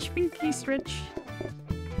stretch, pinky stretch.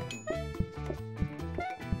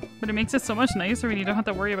 But it makes it so much nicer when you don't have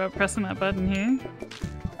to worry about pressing that button here.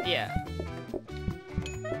 Yeah.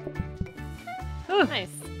 Ugh. Nice.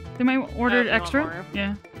 They might order Oh, you want extra. more?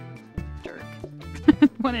 Yeah. Jerk.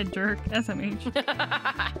 What a jerk. SMH.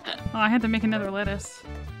 Oh, I had to make another lettuce.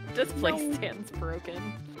 Display No. stand's broken.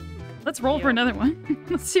 Let's roll for Yep. another one.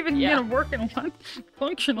 Let's see if we can Yeah. get a working one.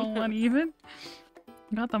 Functional one, even.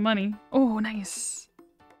 Got the money. Oh, nice.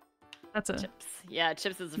 That's a... Chips. Yeah,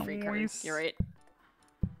 chips is a free card. Nice. You're right.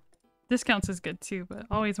 Discounts is good too, but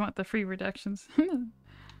always want the free reductions.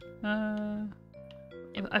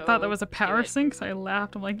 Yep, I thought that go was a do power it. sink, so I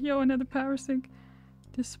laughed. I'm like, yo, another power sink.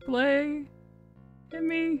 Display. Hit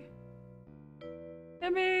me.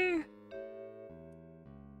 Hit me.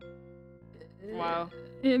 Wow.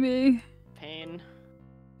 Hit me. Pain.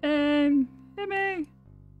 And hit me.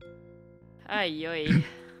 Ay yoy.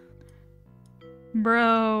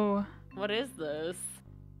 Bro. What is this?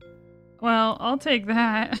 Well, I'll take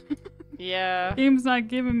that. Yeah. Game's not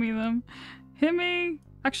giving me them. Hit me.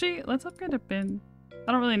 Actually, let's upgrade a bin.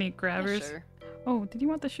 I don't really need Yeah, grabbers. sure. Oh, did you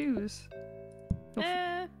want the shoes? Go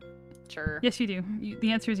f- Sure. Yes, you do.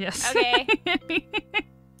 The answer is yes. Okay.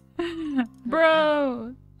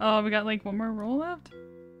 Bro! Oh, we got like one more roll left?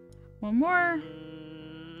 One more.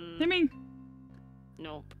 Hit me.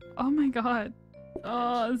 Nope. Oh my god.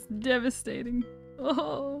 Oh, it's devastating.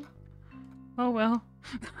 Oh. Oh well.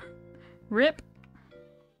 Rip.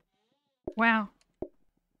 Wow.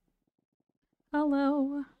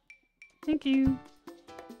 Hello. Thank you.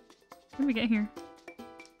 What did we get here?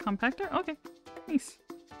 Compactor? Okay. Nice.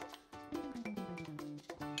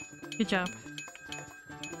 Good job.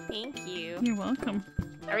 Thank you. You're welcome.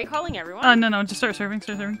 Are we calling everyone? No, just start serving,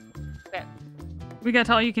 start serving. Okay. We got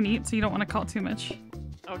all you can eat, so you don't want to call too much.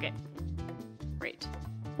 Okay. Great.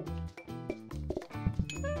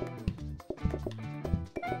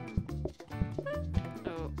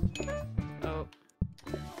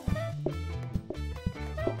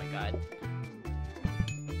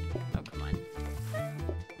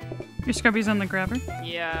 Your scrubby's on the grabber?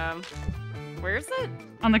 Yeah. Where is it?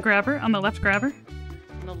 On the grabber? On the left grabber?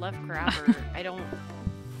 On the left grabber. I don't...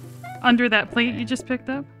 Under that plate you just picked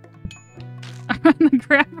up? On the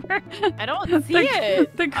grabber? I don't see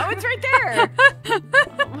it. Oh, it's right there.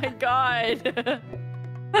 Oh my god.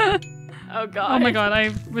 Oh god. Oh my god,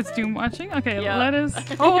 I was doom watching? Okay, yeah. let us...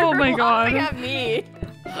 Oh my god. At me.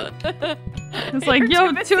 It's like,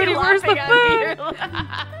 yo, Tootie, where's the food?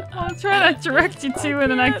 I'll try to direct you to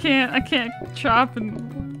it, and I can't chop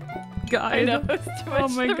and guide. I know, it's too much. Oh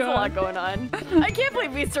my There's god. a lot going on. I can't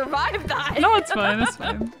believe we survived that. No, it's fine, it's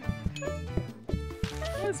fine.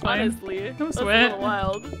 It's fine. Honestly, no that's sweat. a little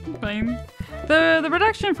wild. Fine. The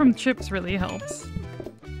reduction from chips really helps.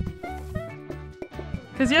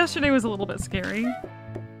 Because yesterday was a little bit scary.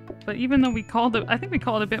 But even though we called it, I think we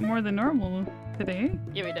called it a bit more than normal today.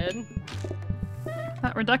 Yeah, we did.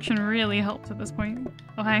 That reduction really helped at this point.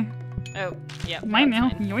 Oh, hi. Oh, yeah. Mine now.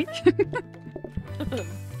 Fine. Yoink.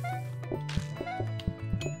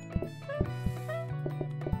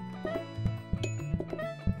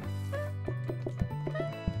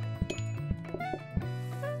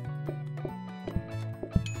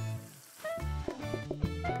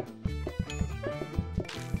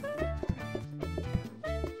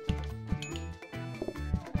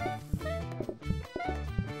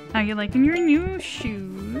 How you liking your new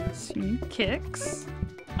shoes? Your new kicks?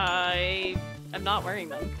 I am not wearing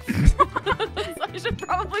them. So I should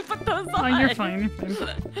probably put those on. Oh, you're fine, you're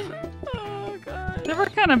fine. Oh god. There were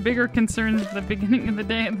kind of bigger concerns at the beginning of the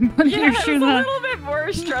day than putting your shoes on. on. I was a little bit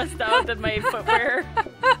more stressed out than my footwear.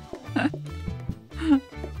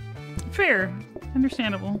 Fair.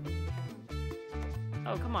 Understandable.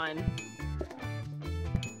 Oh, come on.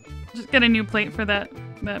 Just get a new plate for that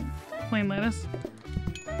plain lettuce.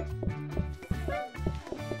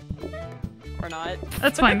 Or not.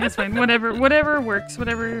 That's fine, that's fine. Whatever works,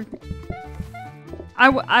 whatever.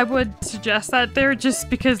 I would suggest that there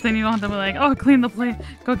just because then you don't have to be like, oh, clean the plate,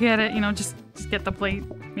 go get it, you know, just get the plate,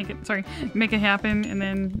 make it happen, and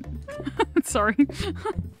then, sorry.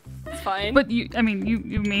 It's fine. But you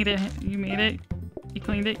made it, you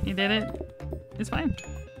cleaned it, you did it, it's fine.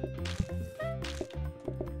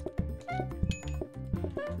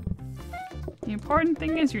 The important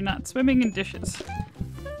thing is you're not swimming in dishes.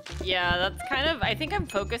 Yeah, that's kind of, I think I'm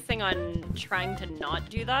focusing on trying to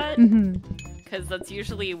not do that. Because that's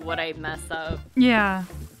usually what I mess up. Yeah,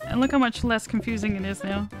 and look how much less confusing it is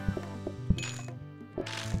now.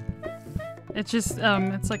 It's just,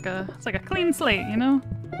 it's like a clean slate, you know?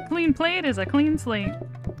 Clean plate is a clean slate.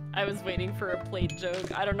 I was waiting for a plate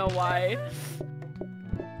joke. I don't know why.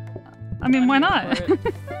 I mean, why not?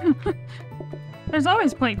 There's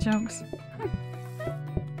always plate jokes.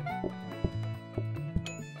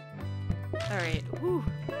 Alright. Whew.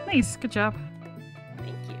 Nice. Good job.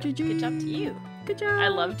 Thank you. Good job to you. Good job. I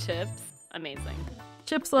love chips. Amazing.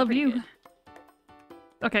 Chips love you. Good.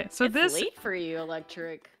 Okay, so it's late for you,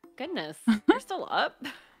 Electric. Goodness. You're still up.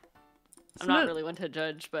 I'm not really one to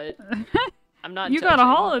judge, but I'm not You judging, got a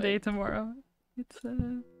holiday tomorrow. It's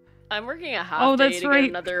I'm working a half day to right. get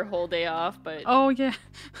another whole day off, but oh yeah.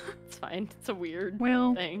 It's fine. It's a weird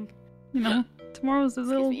thing. You know, tomorrow's a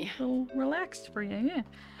little relaxed for you, yeah.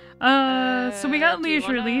 So we got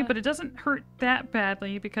leisurely, but it doesn't hurt that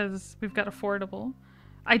badly because we've got affordable.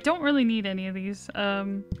 I don't really need any of these.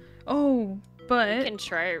 Oh, but we can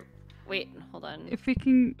try. Wait, hold on. If we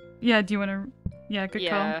can, yeah. Do you want to? Yeah, good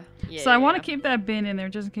call. Yeah. So I want to keep that bin in there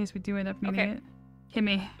just in case we do end up needing it. Hit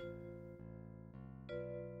me.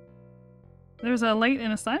 There's a light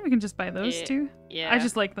and a sign. We can just buy those too. Yeah. I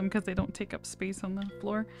just like them because they don't take up space on the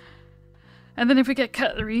floor. And then if we get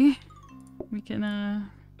cutlery, we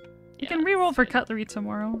can we can reroll for cutlery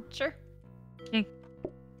tomorrow. Sure. Okay.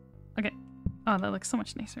 Okay. Oh, that looks so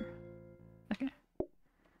much nicer. Okay.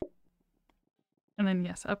 And then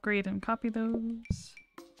yes, upgrade and copy those.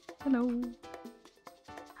 Hello.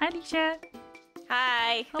 Hi, Lisha.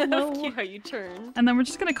 Hi. Hello. Cute how you turned. And then we're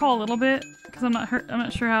just gonna call a little bit because I'm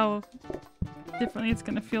not sure how differently it's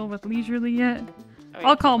gonna feel with leisurely yet. Oh,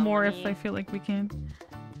 I'll call more if I feel like we can.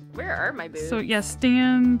 Where are my boots? So yeah,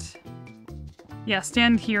 stand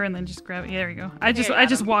here and then just grab it. Yeah, there you go. I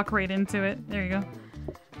just walk right into it. There you go.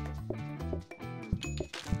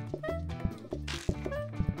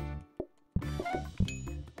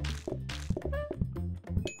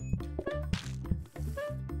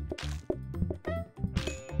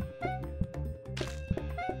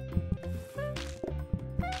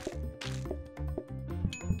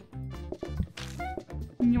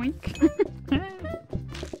 Yoink.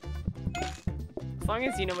 As long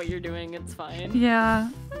as you know what you're doing, it's fine. Yeah.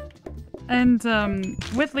 And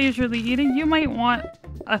with leisurely eating, you might want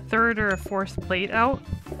a third or a fourth plate out.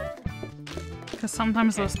 Because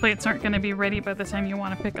sometimes those plates aren't going to be ready by the time you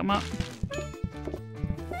want to pick them up.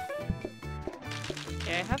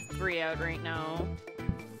 Okay, I have 3 out right now.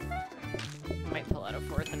 I might pull out a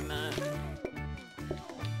 4th in a minute.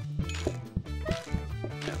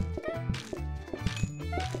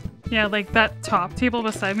 Yeah, like that top table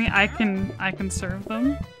beside me, I can serve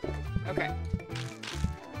them. Okay.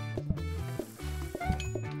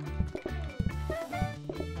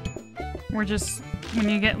 Or just, when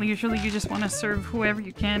you get leisurely, you just want to serve whoever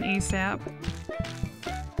you can ASAP.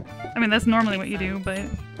 I mean, that's normally what you do, but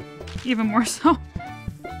even more so.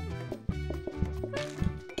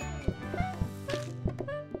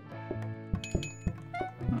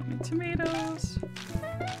 Want my tomatoes.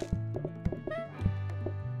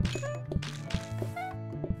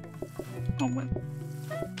 Oh, what?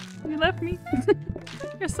 You left me?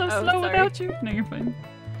 You're so slow sorry. without you. No, you're fine.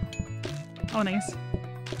 Oh, nice.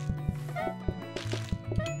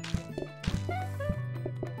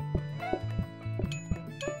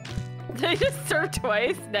 Did I just serve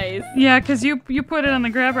twice? Nice. Yeah, because you put it on the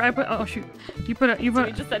grabber. I put. Oh shoot! You put it. You So put.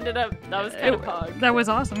 we just ended up. That was kind of hog. That was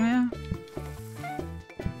awesome. Yeah.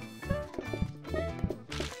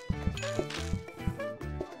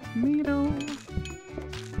 Tomato.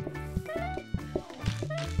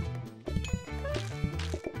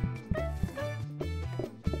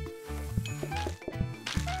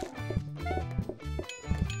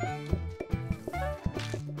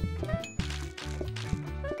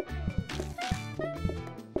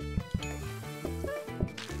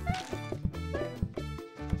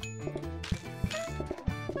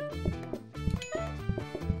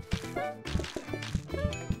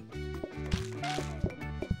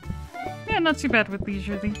 Yeah, not too bad with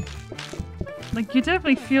leisurely. Like, you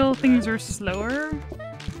definitely feel things are slower,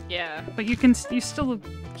 Yeah. but you still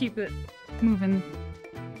keep it moving.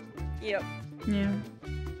 Yep. Yeah.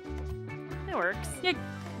 It works. Yeah.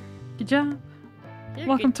 Good job. You're a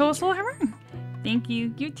Welcome good to a teacher. Soul Hammer. Thank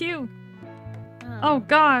you. You too. Oh, Oh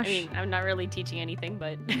gosh. I mean, I'm not really teaching anything,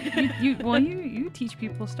 but you teach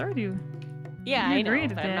people Stardew. yeah, you're I know.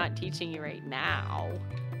 great at But I'm that. not teaching you right now.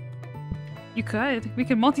 You could. We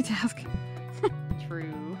could multitask.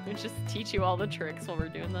 True. We just teach you all the tricks while we're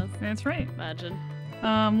doing this. That's right. Imagine.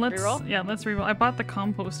 Let's Reroll? Yeah, let's reroll. I bought the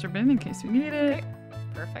composter bin in case we need it. Okay.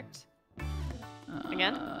 Perfect.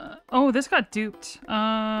 Again? Oh, this got duped.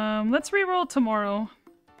 Let's reroll tomorrow.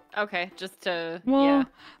 Okay, just to Well, yeah.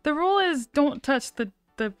 the rule is don't touch the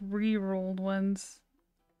rerolled ones.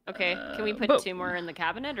 Okay, can we put but- 2 more in the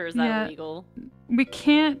cabinet, or is that Yeah. illegal? We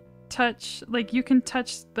can't touch, like, you can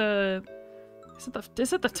touch the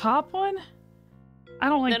is it the top one? I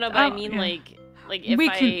don't like No, but I I don't- mean yeah. like if we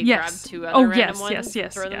I can, yes. grab 2 other Oh random yes, ones yes, and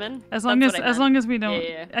yes, throw them yeah. in? As That's long what I as meant. long as we don't.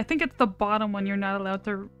 Yeah. I think it's the bottom one you're not allowed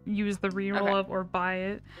to use the reroll Okay. of or buy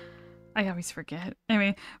it. I always forget.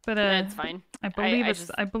 Anyway, but That's fine. I believe I it's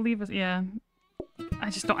just- I believe it's yeah. I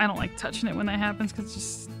don't like touching it when that happens because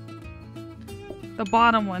it's just the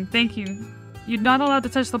bottom one. Thank you. You're not allowed to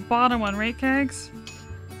touch the bottom one, right, Kags?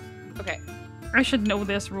 Okay. I should know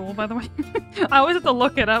this rule, by the way. I always have to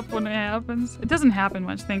look it up when it happens. It doesn't happen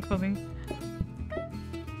much, thankfully.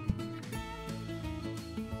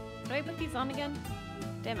 Do I put these on again?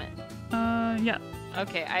 Damn it. Yeah.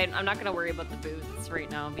 Okay, I'm not gonna worry about the boots right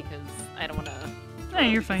now because I don't wanna. Yeah,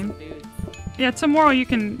 you're fine. Yeah, tomorrow you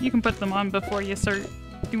can put them on before you start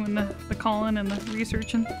doing the calling and the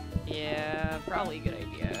researching. Yeah, probably a good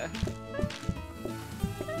idea.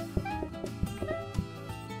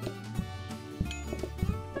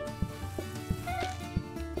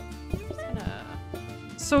 Just gonna...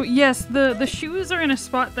 So yes, the shoes are in a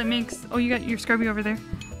spot that makes. Oh, you got your scrubby over there.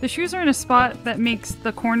 The shoes are in a spot that makes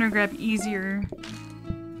the corner grab easier.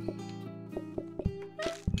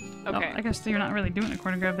 Okay. Oh, I guess you're not really doing a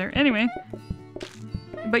corner grab there. Anyway.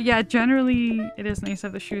 But yeah, generally it is nice to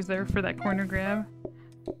have the shoes there for that corner grab.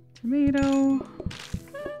 Tomato.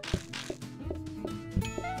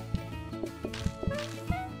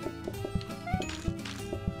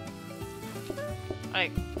 I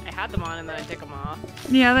had them on and then I took them off.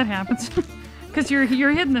 Yeah, that happens. Because you're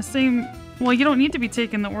hitting the same. Well, you don't need to be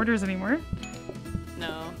taking the orders anymore.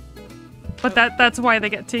 No. But that's why they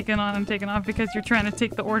get taken on and taken off, because you're trying to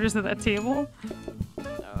take the orders at that table.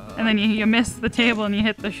 And then you miss the table and you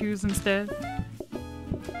hit the shoes instead.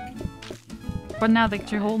 But now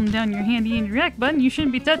that you're holding down your handy and your rack button, you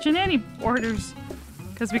shouldn't be touching any orders.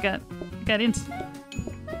 Because we got instant.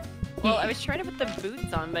 Well, I was trying to put the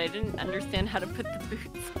boots on, but I didn't understand how to put the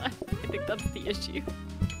boots on. I think that's the issue.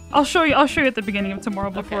 I'll show you at the beginning of tomorrow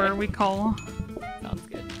before Okay. we call. Sounds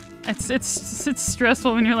good. It's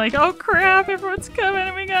stressful when you're like, oh crap, everyone's coming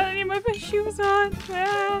and I need my shoes on.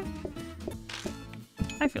 Ah.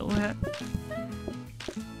 I feel that.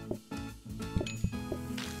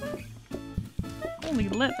 Holy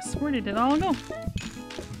lettuce, where did it all go?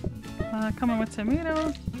 Coming with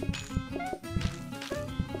tomato.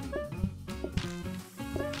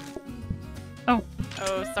 Oh.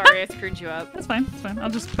 Oh, sorry, I screwed you up. That's fine, that's fine. I'll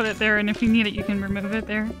just put it there, and if you need it, you can remove it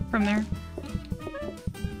there, from there.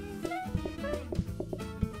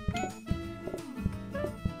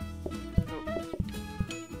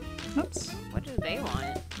 Oops. What do they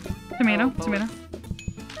want? Tomato, oh, tomato.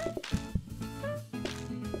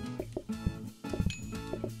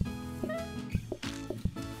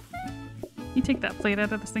 You take that plate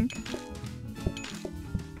out of the sink.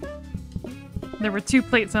 There were 2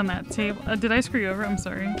 plates on that table. Did I screw you over? I'm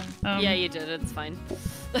sorry. Yeah, you did. It's fine.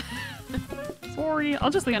 Sorry. I'll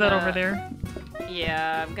just leave that over there.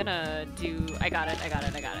 Yeah, I'm gonna do... I got it.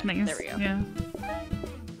 Nice. There we go. Yeah.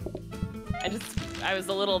 I was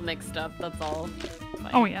a little mixed up, that's all.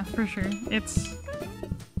 Fine. Oh yeah, for sure. It's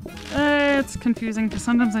confusing because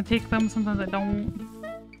sometimes I take them, sometimes I don't.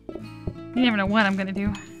 You never know what I'm gonna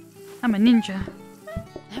do. I'm a ninja.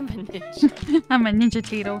 I'm a ninja. I'm a ninja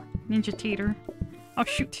tato. Ninja tater. Oh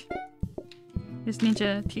shoot. This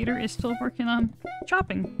ninja tater is still working on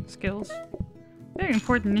chopping skills. Very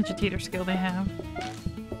important ninja tater skill they have.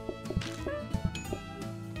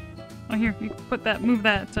 Oh here, you put that, move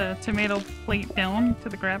that tomato plate down to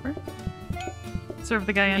the grabber. Serve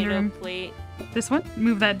the guy under him. Plate. This one?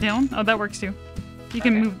 Move that down. Oh, that works too. You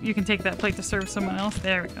can move. You can take that plate to serve someone else.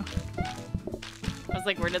 There we go. I was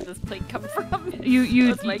like, where did this plate come from?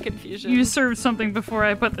 That's my confusion. You served something before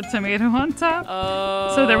I put the tomato on top.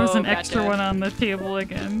 Oh. So there was an extra one on the table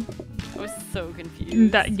again. I was so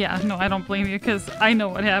confused. Yeah, no, I don't blame you because I know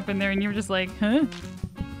what happened there, and you were just like, huh?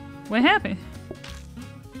 What happened?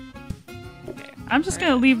 Okay. I'm just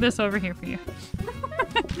gonna leave this over here for you.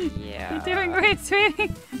 Yeah. You're doing great,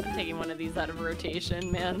 sweetie. I'm taking one of these out of rotation,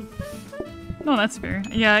 man. No, that's fair.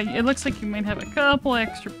 Yeah, it looks like you might have a couple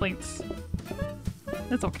extra plates.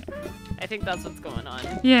 That's okay. I think that's what's going on.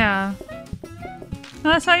 Yeah.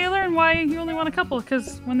 Well, that's how you learn why you only want a couple,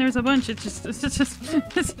 because when there's a bunch, it's a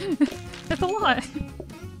lot.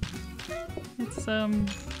 It's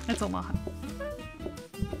a lot.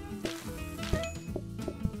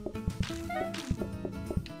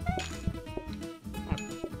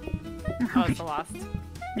 Oh, it's the last.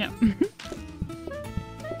 Yeah.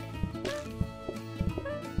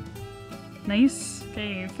 Nice.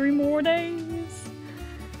 Okay, 3 more days.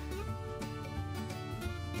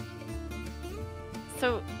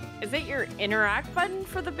 So, is it your interact button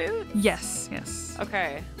for the boot? Yes, yes.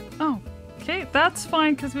 Okay. Oh, okay, that's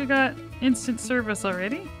fine because we got instant service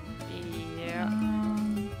already. Yeah.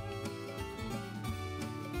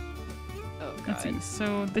 Oh god. Let's see.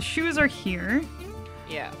 So the shoes are here.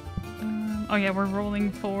 Yeah. Oh yeah, we're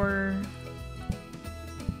rolling for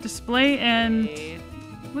display and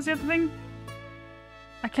what was the other thing?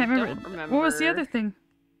 I can't remember. What was the other thing?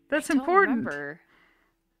 That's important. Remember.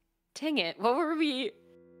 Dang it! What were we?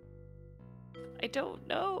 I don't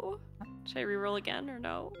know. Should I reroll again or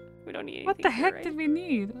no? We don't need anything. What the heck right? did we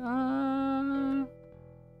need? I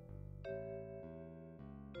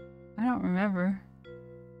don't remember.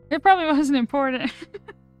 It probably wasn't important.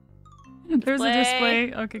 There's a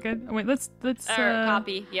display. Okay, good. Wait, let's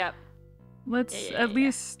copy. Yep. Let's at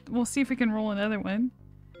least we'll see if we can roll another one.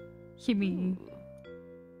 Himmy.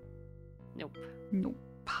 Nope. Nope.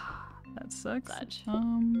 That sucks. Fudge.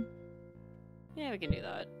 Yeah, we can do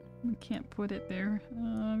that. We can't put it there.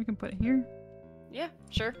 We can put it here. Yeah,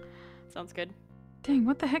 sure. Sounds good. Dang,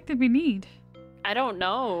 what the heck did we need? I don't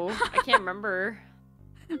know. I can't remember.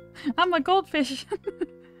 I'm a goldfish.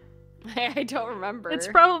 I don't remember. It's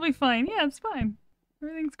probably fine. Yeah, it's fine.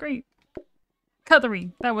 Everything's great.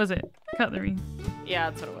 Cutlery. That was it. Cutlery. Yeah,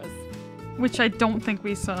 that's what it was. Which I don't think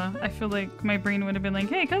we saw. I feel like my brain would have been like,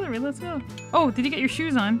 hey, cutlery, let's go. Oh, did you get your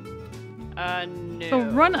shoes on? No. So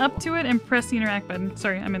run up to it and press the interact button.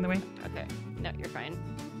 Sorry, I'm in the way. Okay. No, you're fine.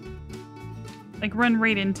 Like, run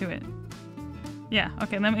right into it. Yeah,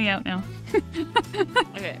 okay, let me out now.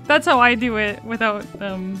 Okay. That's how I do it without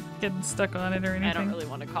getting stuck on it or anything. I don't really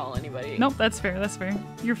want to call anybody. Nope, that's fair, that's fair.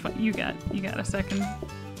 You're fine. You got a second.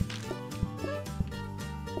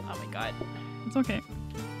 Oh my god. It's okay.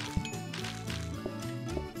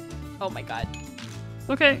 Oh my god. It's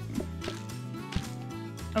okay.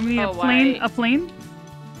 I'm gonna need a plane?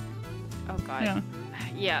 Oh god. Yeah.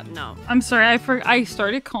 Yeah, no. I'm sorry, I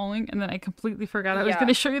started calling and then I completely forgot I was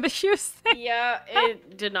gonna show you the shoes thing. Yeah,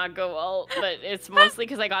 it did not go well, but it's mostly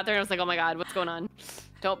because I got there and I was like, oh my god, what's going on?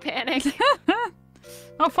 Don't panic.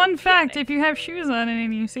 Oh, fun fact, if you have shoes on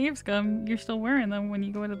and you save scum, you're still wearing them when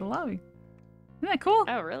you go into the lobby. Isn't that cool?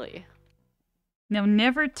 Oh, really? Now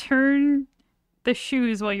never turn the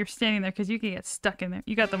shoes while you're standing there because you can get stuck in there.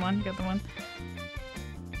 You got them on, you got them on.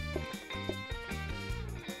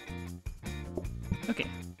 Okay.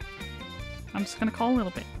 I'm just gonna call a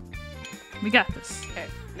little bit. We got this. Okay,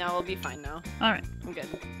 now we'll be fine now. Alright. I'm good.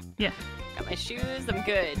 Yeah. Got my shoes, I'm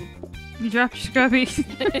good. You dropped your scrubby.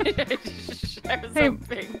 I was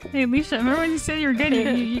hoping. Hey, Alicia, remember when you said you were good?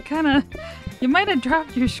 You kind of... You might have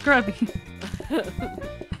dropped your scrubby. I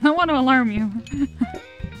don't want to alarm you.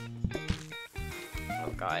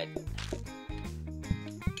 Oh, God.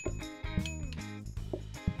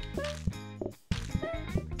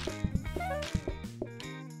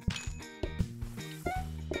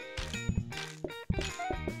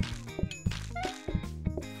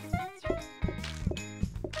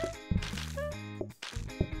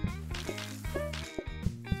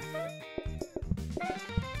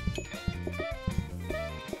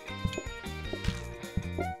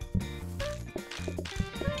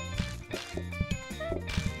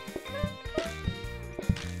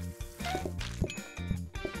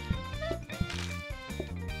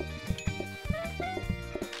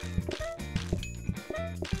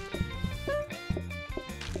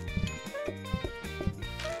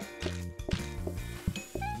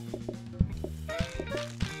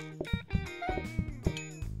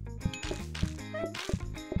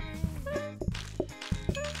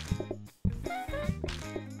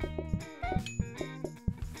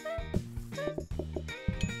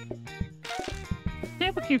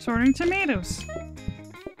 Table keeps ordering tomatoes.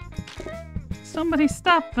 Somebody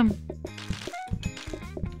stop them.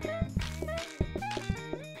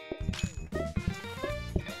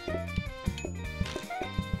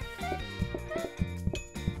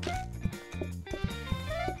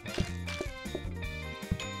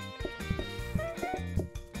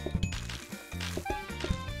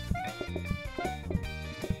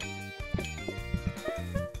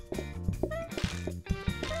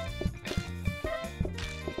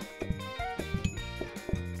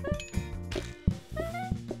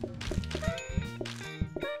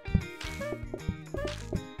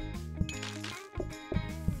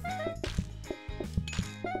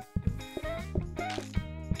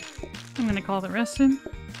 I'm gonna call the rest in.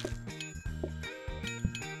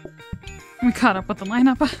 We caught up with the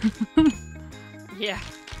lineup. Yeah.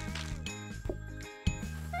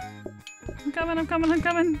 I'm coming, I'm coming, I'm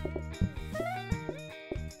coming.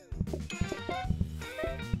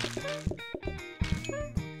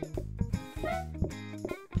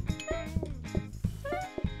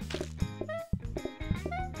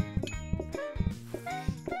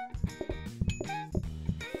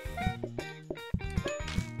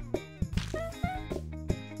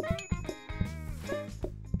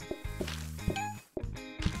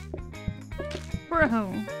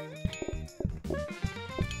 Bro.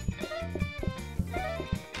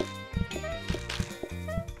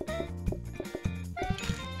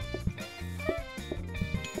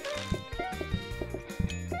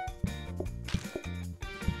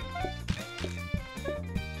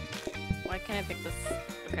 Why can't I pick this?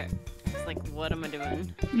 Okay. It's like, what am I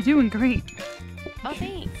doing? You're doing great. Oh,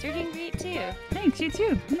 thanks. You're doing great too. Thanks, you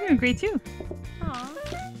too. You're doing great too. Aw.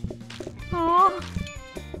 Aww.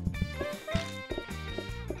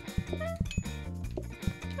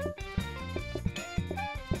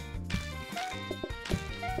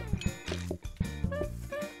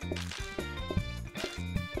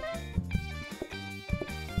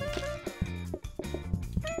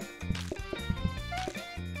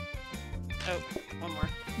 Oh, one more.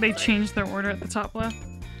 They Sorry. changed their order at the top left.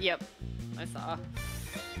 Yep. I saw.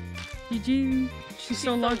 GG. She's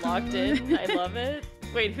so locked in. I love it.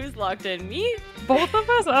 Wait, who's locked in? Me? Both of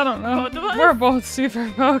us? I don't know. Both of us? We're both super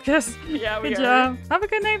focused. Yeah, we Good are. job. Have a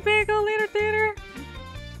good night, Bagel. Later, theater.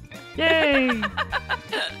 Yay.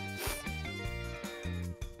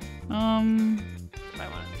 Buy one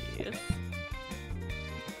of these.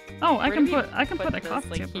 Oh, I Where can do we put a this, coffee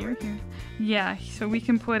like, table here? right here. Yeah, so we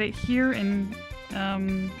can put it here and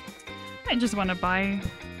I just want to buy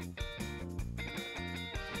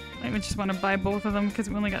both of them because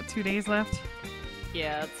we only got 2 days left.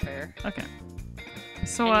 Yeah, that's fair. Okay.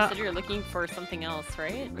 So And you said you're looking for something else,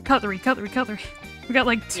 right? cutlery. We got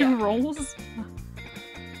like 2 Yeah. rolls.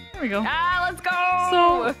 There we go. Ah, let's go!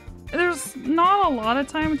 So there's not a lot of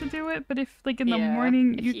time to do it, but if like in the Yeah,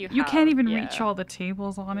 morning if you you can't have- even yeah. reach all the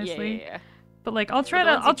tables, honestly. Yeah. But like I'll the try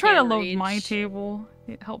ones you to can't load my reach. table.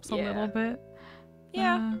 It helps a Yeah. little bit.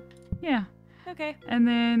 Yeah. Yeah. Okay. And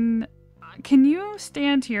then can you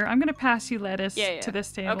stand here? I'm gonna pass you lettuce to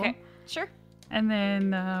this table. Okay, sure. And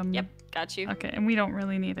then yep, got you. Okay, and we don't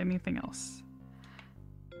really need anything else.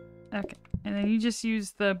 Okay, and then you just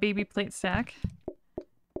use the baby plate stack.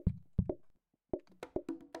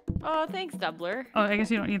 Oh, thanks, Doubler. Oh, I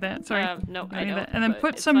guess you don't need that. Sorry. No, I don't. And then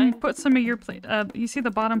put some of your plate. You see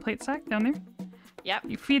the bottom plate stack down there? Yep.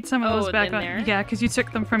 You feed some of those back on. There? Yeah, because you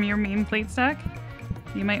took them from your main plate stack.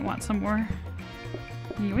 You might want some more.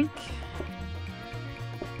 Yoink.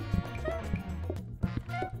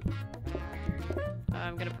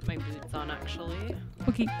 I'm gonna put my boots on, actually.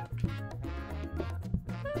 Okay.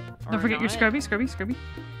 Don't forget your scrubby. God,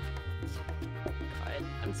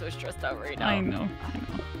 I'm so stressed out right now. I know.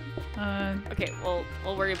 Okay, well,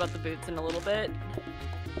 we'll worry about the boots in a little bit.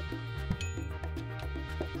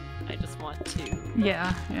 I just want to...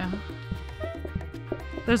 Yeah.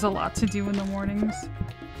 There's a lot to do in the mornings.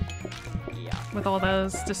 Yeah. With all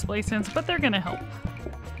those displacements, but they're gonna help.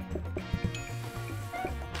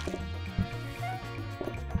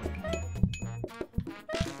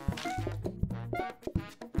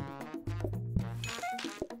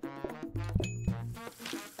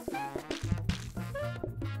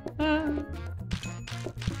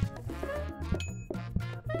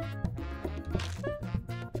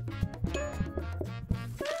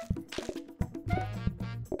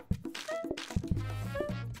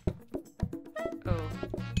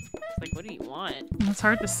 It's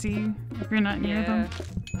hard to see if you're not near them.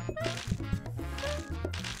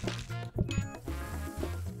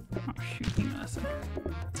 Oh shoot, hang on a sec.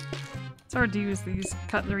 It's hard to use these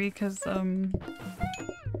cutlery because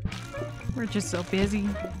we're just so busy.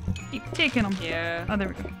 Keep taking them. Yeah. Oh, there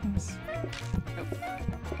we go. Yes.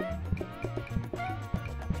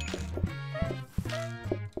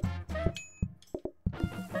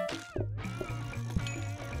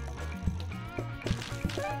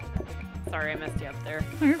 Sorry, I messed you up there.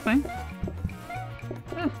 Oh, you're fine.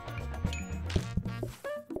 Oh.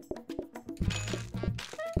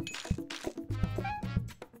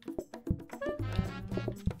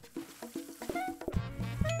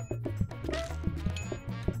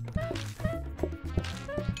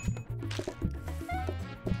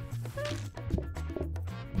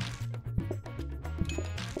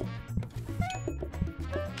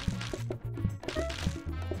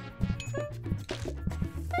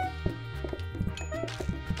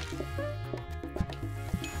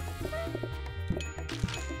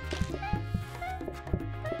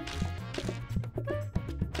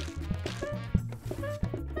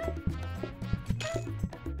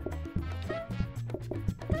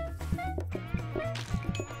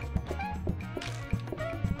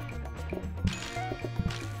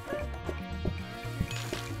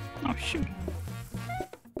 Oh, shoot.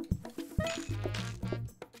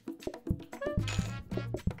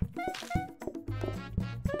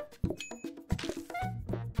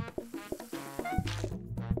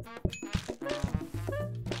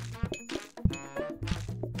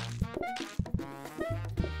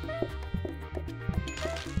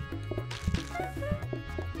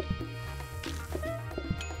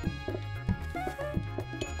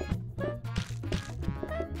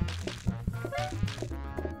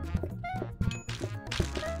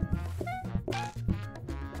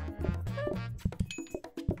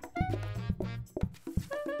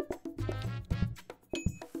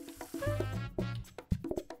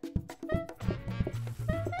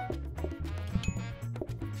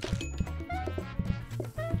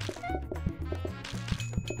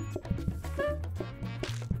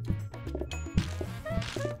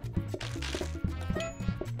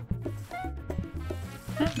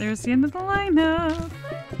 There's the end of the lineup.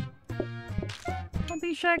 Go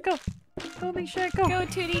Lisha, go. Go Lisha, go. Go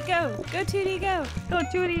Tootie, go. Go Tootie, go. Go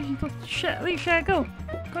Tootie, go. Lisha, go.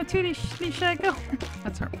 Go Tootie, Lisha, go.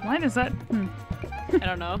 That's hard. Why does that? I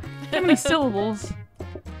don't know. How many syllables?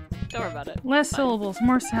 Don't worry about it. Less syllables,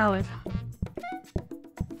 more salad.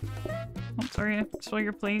 Oh, sorry, I stole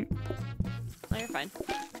your plate. No, you're fine.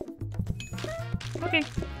 Okay.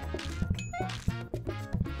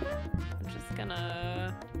 I'm just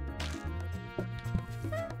gonna...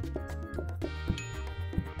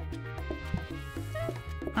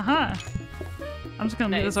 Aha! I'm just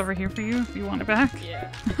gonna leave this over here for you if you want it back.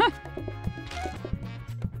 Yeah.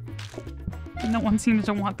 No one seems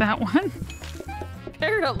to want that one.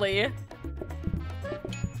 Apparently.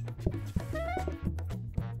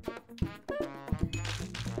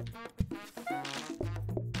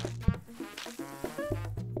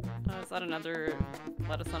 Oh, is that another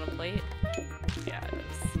lettuce on a plate? Yeah, it is.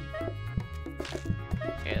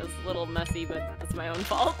 It was a little messy, but it's my own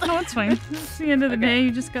fault. No, it's fine. It's the end of the day.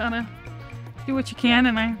 You just gotta do what you can,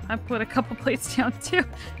 and I put a couple plates down too.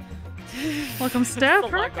 Welcome,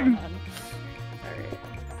 staff. Right.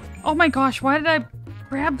 Oh my gosh, why did I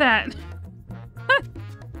grab that?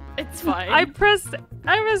 It's fine. I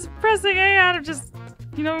was pressing A out of just,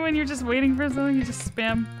 you know, when you're just waiting for something, you just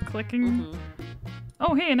spam clicking.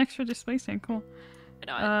 Oh, hey, an extra display stand. Cool.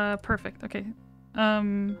 Perfect. Okay.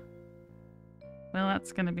 Well,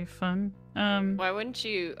 that's gonna be fun. Why wouldn't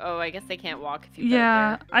you? Oh, I guess they can't walk if you.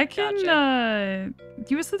 Yeah, put it there. I can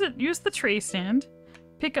use the tray stand,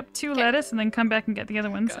 pick up 2 lettuce, and then come back and get the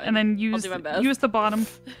other ones, and then use the bottom.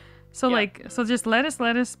 So so just lettuce,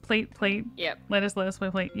 plate. Yep. Lettuce,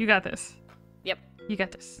 plate. You got this. Yep. You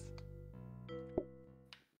got this.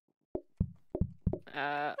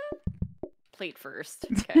 Plate first.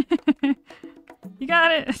 Okay. You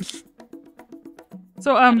got it.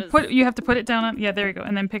 So you have to put it down on, yeah, there you go,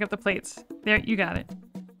 and then pick up the plates. There, you got it.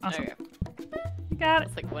 Awesome. Okay. You got it.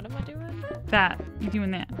 It's like, what am I doing? That. You're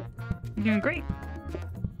doing that. You're doing great.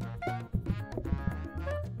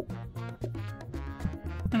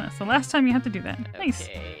 And that's the last time you have to do that. Nice.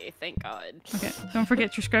 Okay, thank God. Okay, don't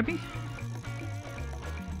forget your scrubby.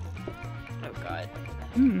 Oh God.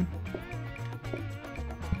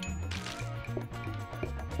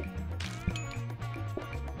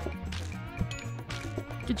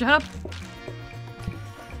 Good job.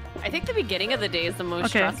 I think the beginning of the day is the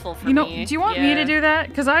most stressful for me. Do you want me to do that?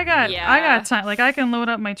 Because I got time. Like, I can load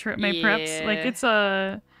up my preps. Like, it's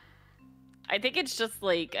a... I think it's just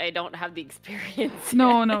like I don't have the experience.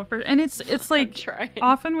 No, and it's like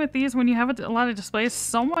often with these, when you have a lot of displays,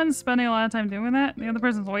 someone's spending a lot of time doing that. The other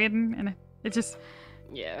person's waiting, and it just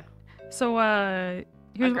So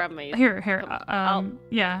here's here.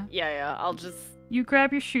 I'll just you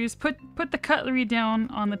grab your shoes, put the cutlery down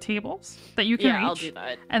on the tables that you can reach. I'll do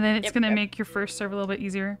that. And then it's gonna make your first serve a little bit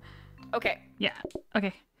easier. Okay. Yeah.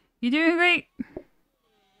 Okay. You're doing great.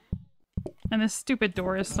 And this stupid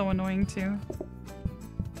door is so annoying too.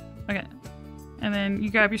 Okay. And then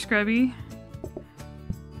you grab your scrubby.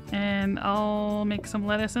 And I'll make some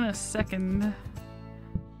lettuce in a second.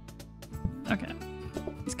 Okay.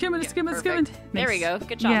 It's skimming. Nice. There we go.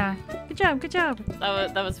 Good job. Yeah. Good job.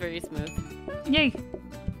 That was very smooth. Yay.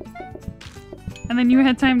 And then you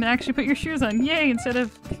had time to actually put your shoes on. Yay, instead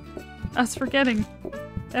of us forgetting.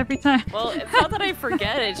 Every time. Well, it's not that I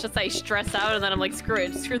forget, it's just I stress out and then I'm like, screw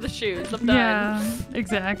it, screw the shoes, I'm done. Yeah,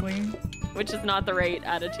 exactly. Which is not the right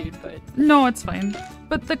attitude, but... No, it's fine.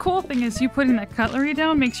 But the cool thing is you putting that cutlery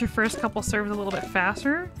down makes your first couple serves a little bit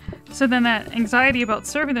faster. So then that anxiety about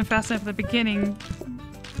serving them fast enough at the beginning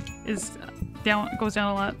goes down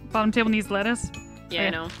a lot. Bottom table needs lettuce. Yeah, I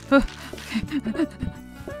know.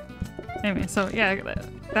 Anyway, so yeah,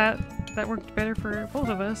 that worked better for both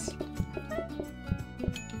of us.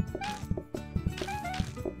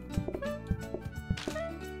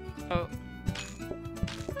 Oh.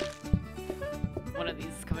 One of these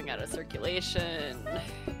is coming out of circulation.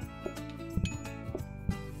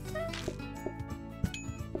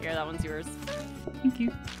 Here, that one's yours. Thank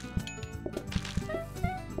you.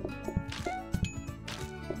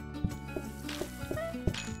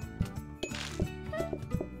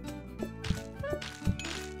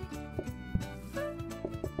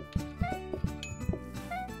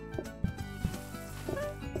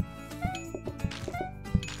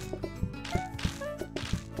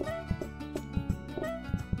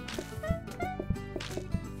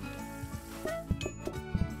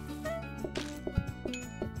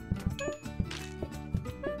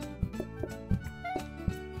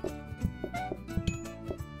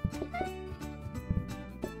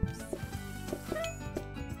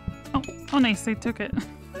 Oh, nice. They took it.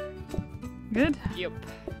 Good? Yep.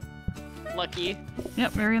 Lucky.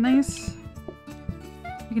 Yep, very nice.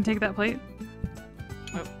 You can take that plate.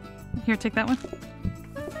 Oh. Here, take that one.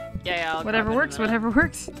 Yeah, I'll whatever works. There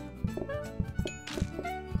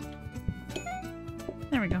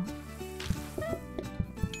we go.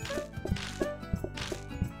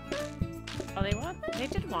 Oh, they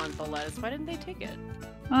did want the lettuce. Why didn't they take it?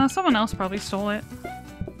 Someone else probably stole it.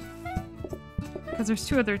 Because there's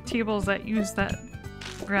 2 other tables that use that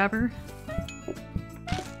grabber.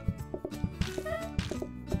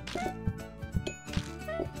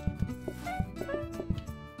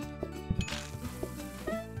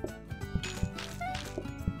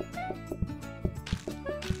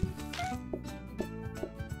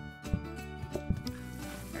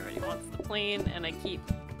 Everybody wants the plain, and I keep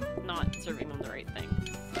not serving them the right thing.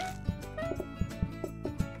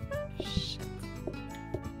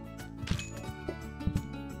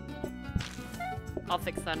 I'll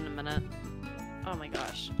fix that in a minute. Oh my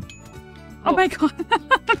gosh. Oh my god!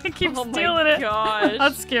 I keep stealing it. Gosh.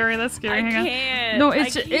 That's scary. That's scary. I Hang can't. on. No,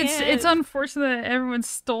 it's unfortunate that everyone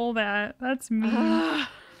stole that. That's mean.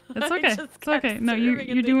 It's okay. It's okay. No,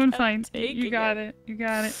 you're doing fine. You got it. You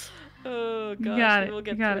got it. Oh gosh, you got it. We'll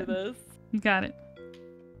get you got through it. this. You got it.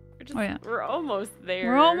 Oh yeah. We're almost there.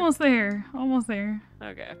 We're almost there. Almost there.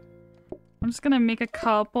 Okay. I'm just gonna make a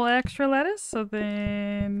couple extra lettuce so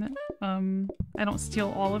then I don't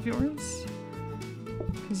steal all of yours.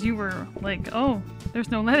 Because you were like, oh, there's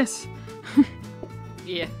no lettuce.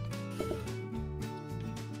 Yeah.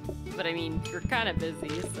 But I mean, you're kind of busy,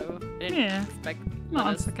 so I didn't expect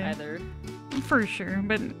lettuce either. For sure,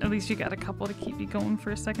 but at least you got a couple to keep you going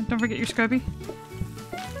for a second. Don't forget your scrubby.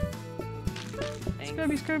 Thanks.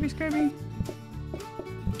 Scrubby, scrubby, scrubby.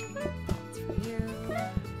 That's for you.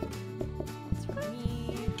 That's for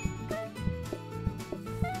me.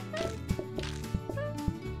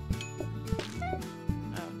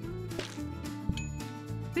 Oh.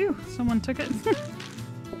 Phew, someone took it.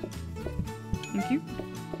 Thank you.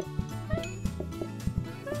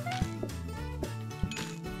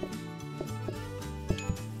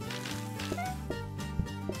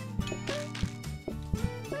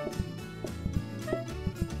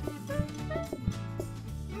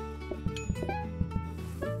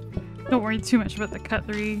 Don't worry too much about the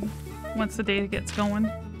cutlery once the day gets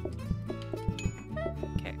going.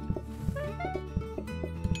 Okay.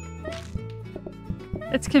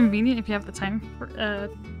 It's convenient if you have the time for,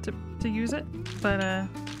 to use it, but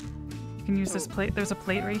you can use this plate. There's a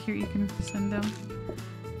plate right here you can send down.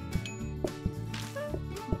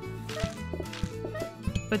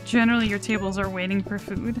 But generally your tables are waiting for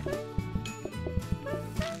food.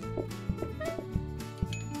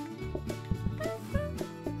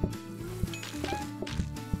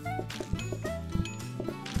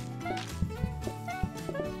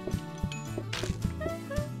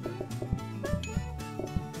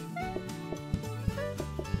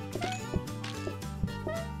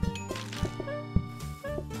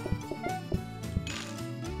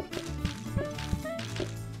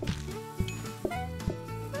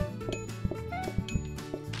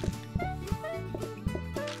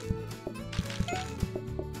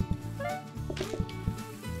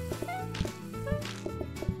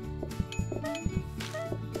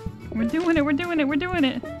 We're doing it, we're doing it, we're doing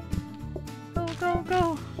it! Go, go,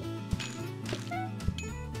 go!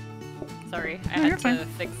 Sorry, I had to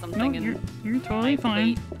fix something in you're totally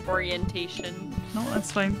fine. Orientation. No,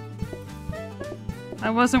 that's fine. I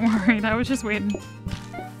wasn't worried, I was just waiting.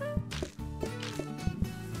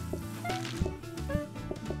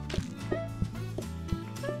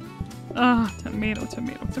 Ah, tomato,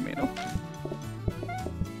 tomato, tomato.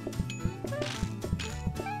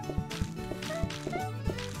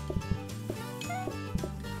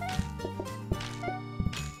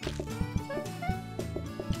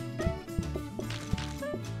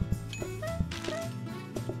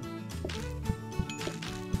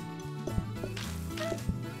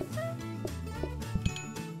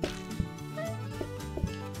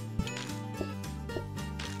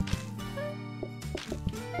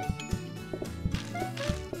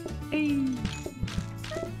 Hey.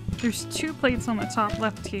 There's 2 plates on the top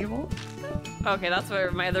left table. Okay, that's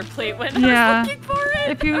where my other plate went. Yeah. I was looking for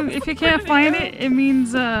it. If you can't find it, it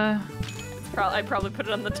means I probably put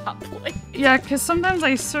it on the top plate. Yeah, because sometimes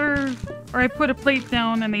I serve or I put a plate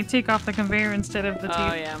down and they take off the conveyor instead of the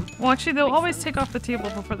table. Oh yeah. Well, actually, they'll always take off the table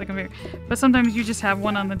before the conveyor, but sometimes you just have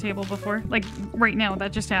one on the table before. Like right now,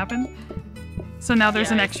 that just happened. So now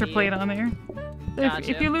there's an extra plate on there. Gotcha.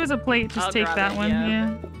 If you lose a plate, just take that one.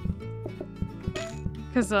 Yeah.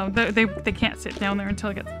 Because they can't sit down there until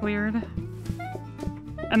it gets cleared.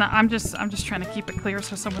 And I'm just trying to keep it clear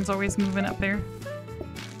so someone's always moving up there.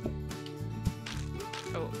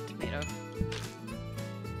 Oh, tomato.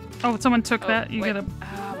 Oh, someone took that. You wait. gotta.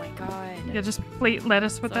 Oh my god. Yeah, just plate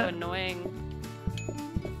lettuce with so that. Annoying.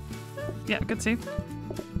 Yeah, good save.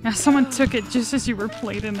 Yeah, someone took it just as you were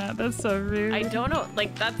plating that. That's so rude. I don't know.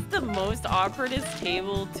 Like that's the most awkwardest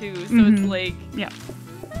table too. So it's like. Yeah.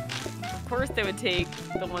 Of course they would take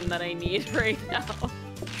the one that I need right now.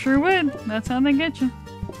 Sure would. That's how they get you.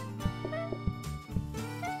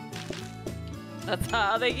 That's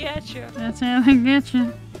how they get you. That's how they get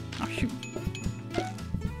you. Oh shoot.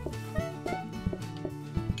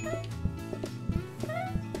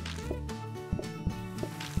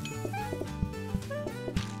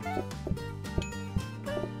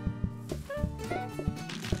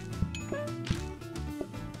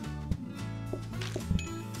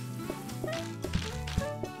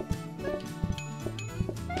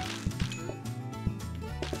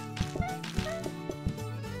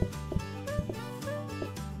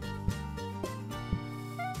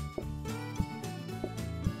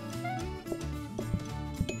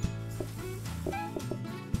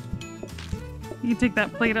 You can take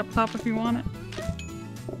that plate up top if you want it.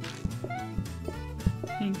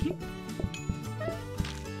 Thank you.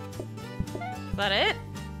 Is that it?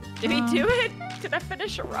 Did he do it? Did I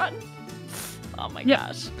finish a run? Oh my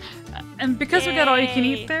gosh. And because we got all you can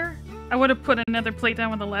eat there, I would have put another plate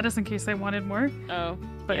down with the lettuce in case I wanted more. Oh.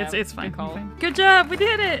 But yeah, it's fine. good call. Good job, we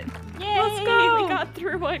did it! Yay! Let's go! We got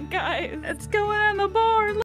through one, guys. It's going on the board!